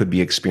how you could be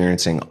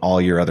experiencing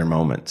all your other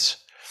moments.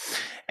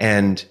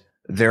 And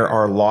there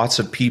are lots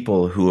of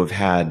people who have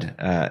had,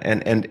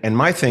 and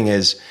my thing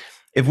is,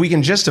 if we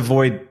can just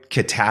avoid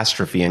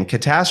catastrophe, and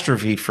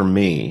catastrophe for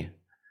me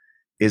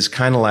is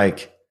kind of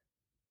like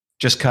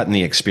just cutting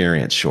the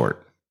experience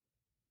short.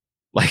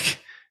 Like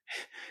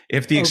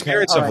if the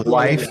experience of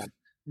life,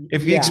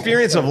 if the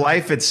experience of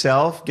life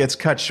itself gets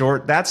cut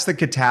short, that's the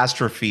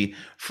catastrophe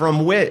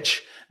from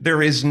which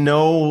there is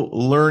no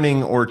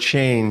learning or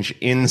change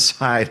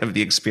inside of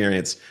the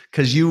experience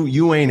because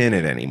you ain't in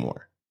it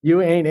anymore.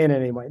 You ain't in it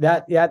anymore.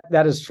 That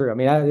is true. I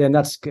mean, and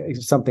that's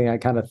something I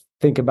kind of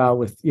think about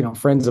with, you know,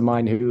 friends of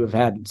mine who have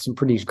had some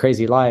pretty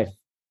crazy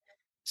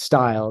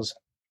lifestyles.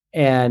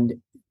 And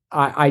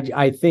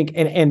I think,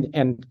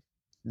 and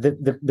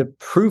the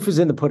proof is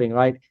in the pudding,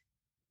 right?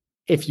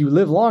 If you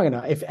live long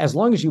enough, as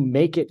long as you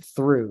make it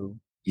through,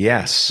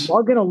 yes,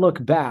 you're going to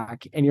look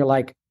back and you're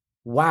like,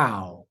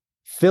 wow,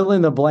 fill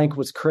in the blank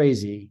was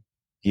crazy.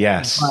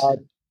 Yes. But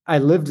I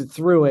lived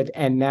through it.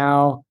 And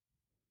now,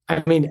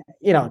 I mean,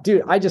 you know,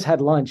 dude, I just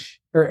had lunch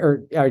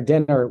or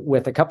dinner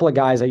with a couple of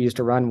guys I used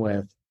to run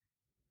with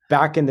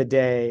back in the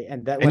day.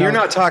 And you're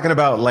not talking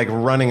about like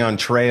running on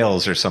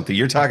trails or something.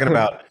 You're talking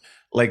about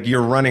like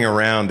you're running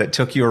around that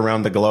took you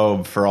around the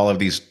globe for all of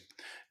these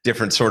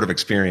different sort of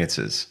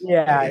experiences.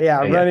 Yeah.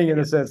 Running in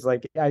the sense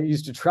like I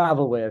used to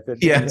travel with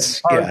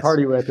and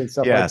party with and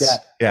stuff like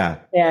that. Yeah.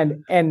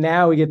 And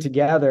now we get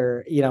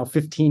together, you know,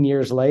 15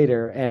 years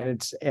later,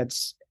 and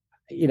it's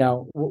you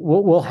know,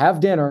 we'll have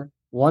dinner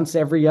once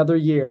every other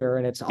year,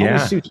 and it's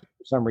always sushi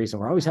for some reason.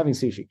 We're always having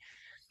sushi,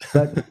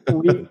 but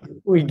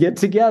we get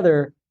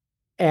together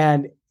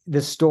and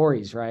the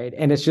stories, right?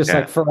 And it's just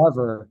like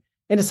forever.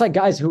 And it's like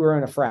guys who are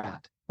in a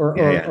frat or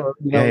you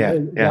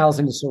know, gals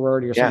in a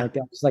sorority or something like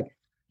that. It's like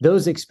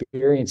those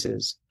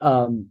experiences.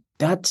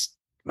 That's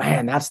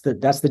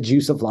the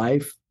juice of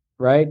life,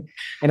 right?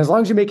 And as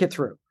long as you make it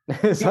through.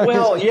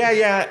 Well,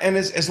 and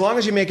as long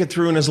as you make it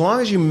through, and as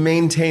long as you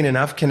maintain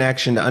enough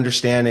connection to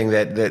understanding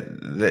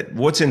that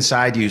what's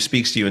inside you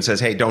speaks to you and says,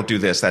 "Hey, don't do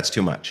this. That's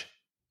too much."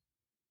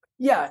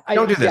 Yeah,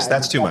 don't do this.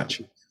 That's too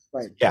much.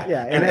 Right. Yeah.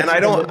 And I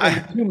don't.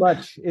 Too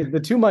much. The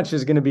too much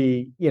is going to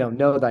be, you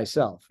know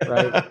thyself.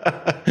 Right.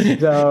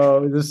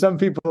 So there's some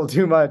people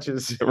too much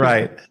is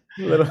right.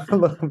 a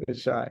little bit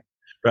shy.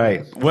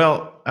 Right.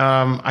 Well,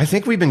 I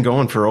think we've been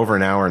going for over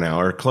an hour now,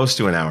 or close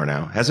to an hour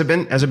now. Has it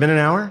been an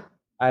hour?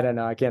 I don't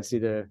know. I can't see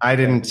the. I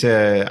didn't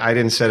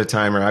set a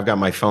timer. I've got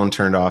my phone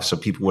turned off so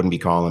people wouldn't be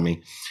calling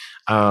me.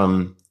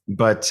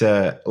 But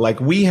like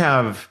we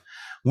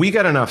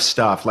got enough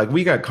stuff. Like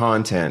we got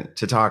content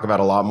to talk about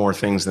a lot more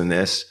things than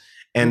this.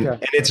 And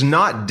it's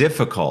not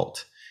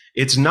difficult.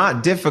 It's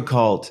not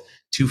difficult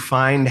to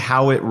find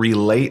how it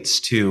relates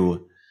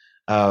to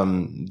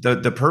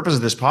the purpose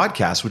of this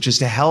podcast, which is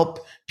to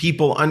help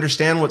people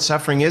understand what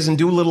suffering is and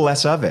do a little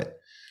less of it.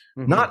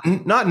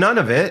 Mm-hmm. Not none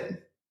of it.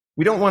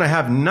 We don't want to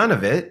have none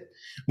of it.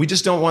 We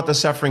just don't want the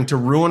suffering to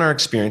ruin our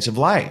experience of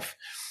life.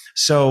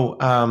 So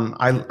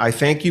I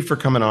thank you for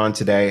coming on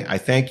today. I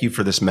thank you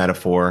for this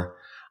metaphor.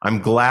 I'm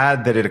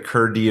glad that it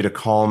occurred to you to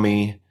call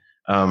me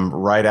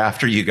right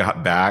after you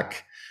got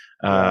back,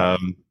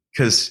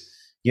 because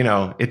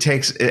it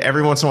takes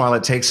every once in a while.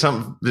 It takes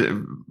some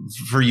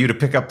for you to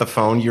pick up the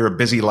phone. You're a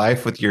busy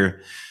life with your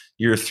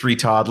 3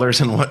 toddlers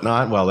and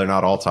whatnot. Well, they're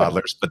not all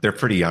toddlers, but they're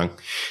pretty young.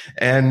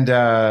 And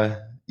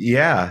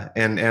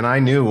and I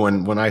knew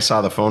when I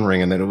saw the phone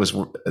ring and that it was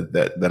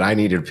that I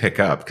needed to pick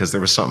up because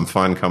there was something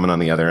fun coming on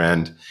the other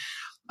end.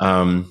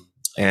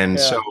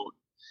 So,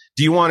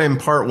 do you want to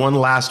impart one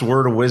last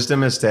word of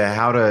wisdom as to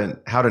how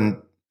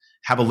to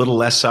have a little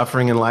less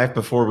suffering in life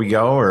before we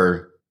go?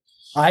 Or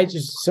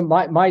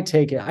my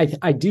take,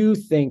 I do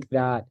think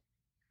that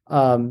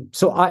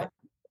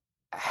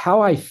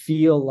how I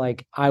feel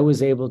like I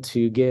was able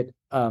to get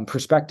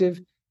perspective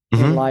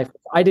in life.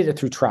 I did it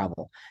through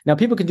travel. Now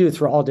people can do it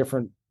through all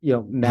different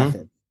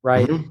methods,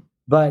 right?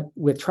 But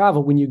with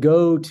travel, when you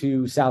go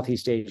to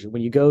Southeast Asia,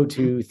 when you go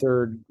to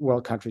third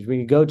world countries, when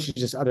you go to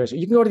just others,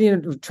 you can go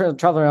to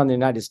travel around the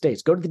United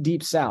States, go to the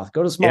deep South,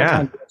 go to small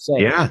town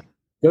USA,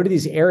 go to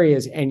these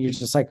areas, and you're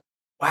just like,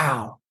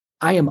 wow,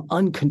 I am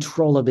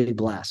uncontrollably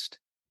blessed.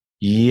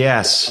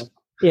 Yes.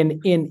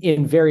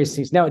 In various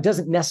things. Now, it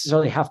doesn't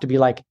necessarily have to be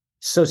like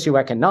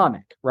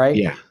socioeconomic, right?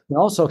 Yeah. You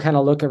also kind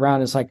of look around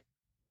and it's like,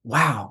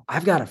 wow,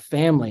 I've got a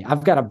family.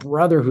 I've got a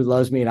brother who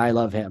loves me and I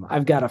love him.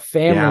 I've got a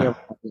family.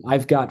 Yeah.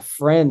 I've got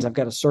friends. I've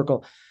got a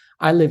circle.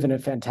 I live in a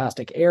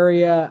fantastic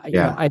area.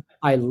 Yeah.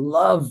 I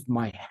love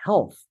my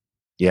health.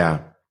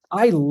 Yeah.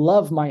 I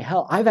love my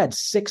health. I've had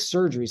 6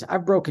 surgeries.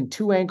 I've broken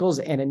 2 ankles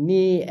and a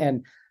knee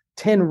and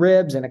 10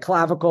 ribs and a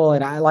clavicle.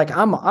 And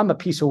I'm a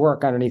piece of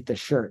work underneath this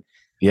shirt.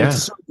 Yeah. With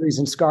surgeries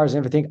and scars and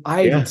everything.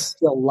 I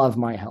still love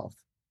my health.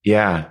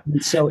 Yeah.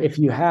 And so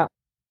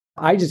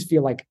I just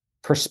feel like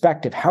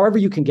perspective, however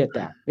you can get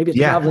that. Maybe it's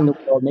traveling the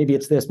world, maybe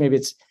it's this,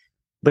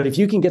 but if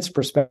you can get some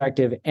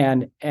perspective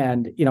and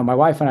my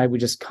wife and I, we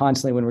just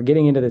constantly, when we're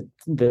getting into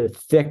the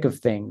thick of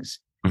things,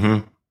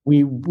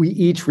 we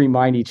each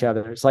remind each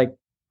other, it's like,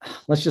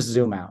 let's just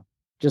zoom out.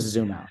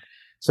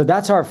 So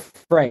that's our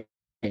phrase,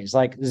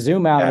 like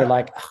zoom out. And we're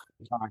like, what are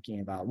we talking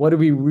about? What are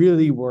we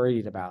really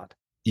worried about?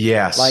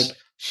 Yes. Like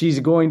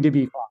she's going to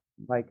be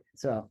fine. Like,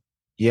 so.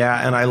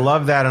 Yeah. And I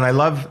love that. And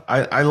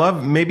I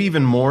love maybe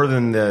even more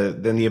than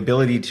the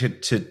ability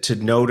to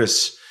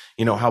notice,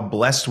 how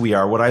blessed we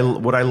are. What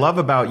I love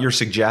about your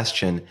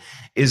suggestion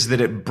is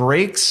that it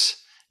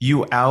breaks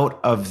you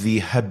out of the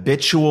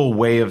habitual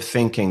way of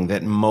thinking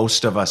that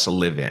most of us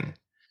live in.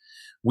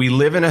 We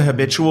live in a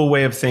habitual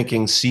way of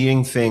thinking,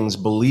 seeing things,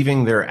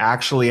 believing they're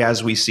actually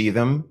as we see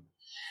them,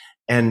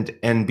 and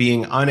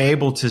being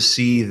unable to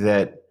see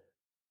that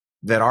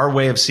our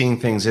way of seeing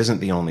things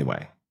isn't the only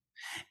way.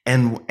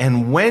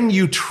 And when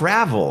you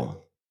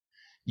travel,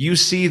 you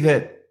see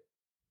that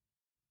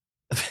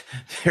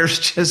there's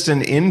just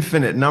an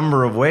infinite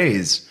number of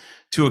ways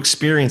to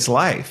experience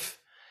life.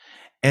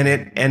 And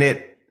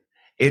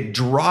it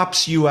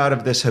drops you out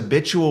of this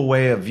habitual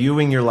way of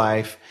viewing your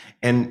life.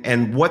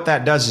 And what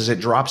that does is it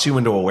drops you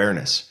into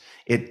awareness.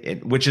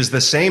 Which is the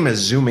same as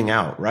zooming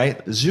out,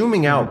 right?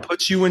 Zooming out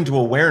puts you into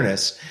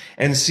awareness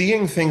and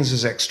seeing things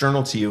as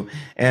external to you.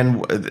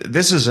 And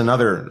this is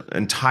another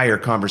entire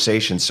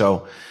conversation.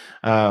 So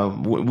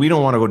we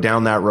don't want to go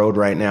down that road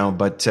right now,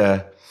 but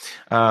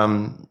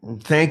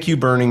thank you,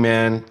 Burning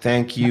Man.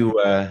 Thank you.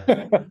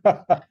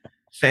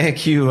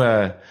 Thank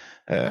you,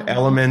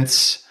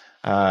 Elements.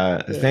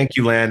 Thank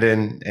you,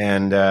 Landon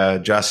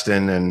and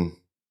Justin and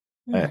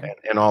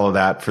all of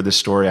that for this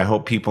story. I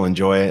hope people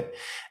enjoy it.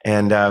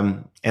 And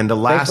the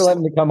last. Thanks for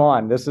letting me come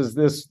on. This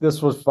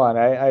was fun.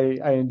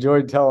 I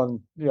enjoyed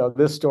telling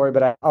this story,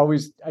 but Andrew, I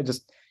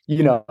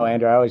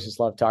always just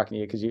love talking to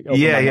you because you.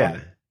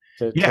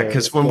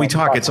 Because when we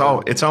talk, it's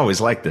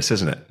always like this,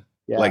 isn't it?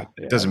 Yeah,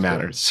 it doesn't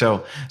matter.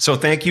 So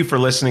thank you for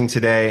listening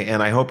today,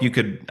 and I hope you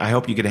could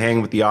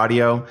hang with the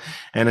audio.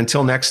 And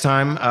until next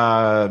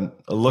time,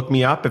 look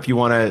me up if you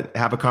want to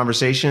have a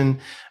conversation.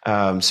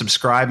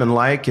 Subscribe and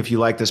like if you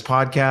like this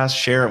podcast.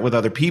 Share it with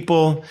other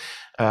people.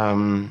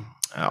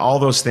 All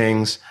those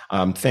things.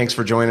 Thanks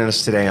for joining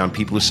us today on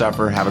People Who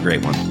Suffer. Have a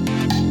great one.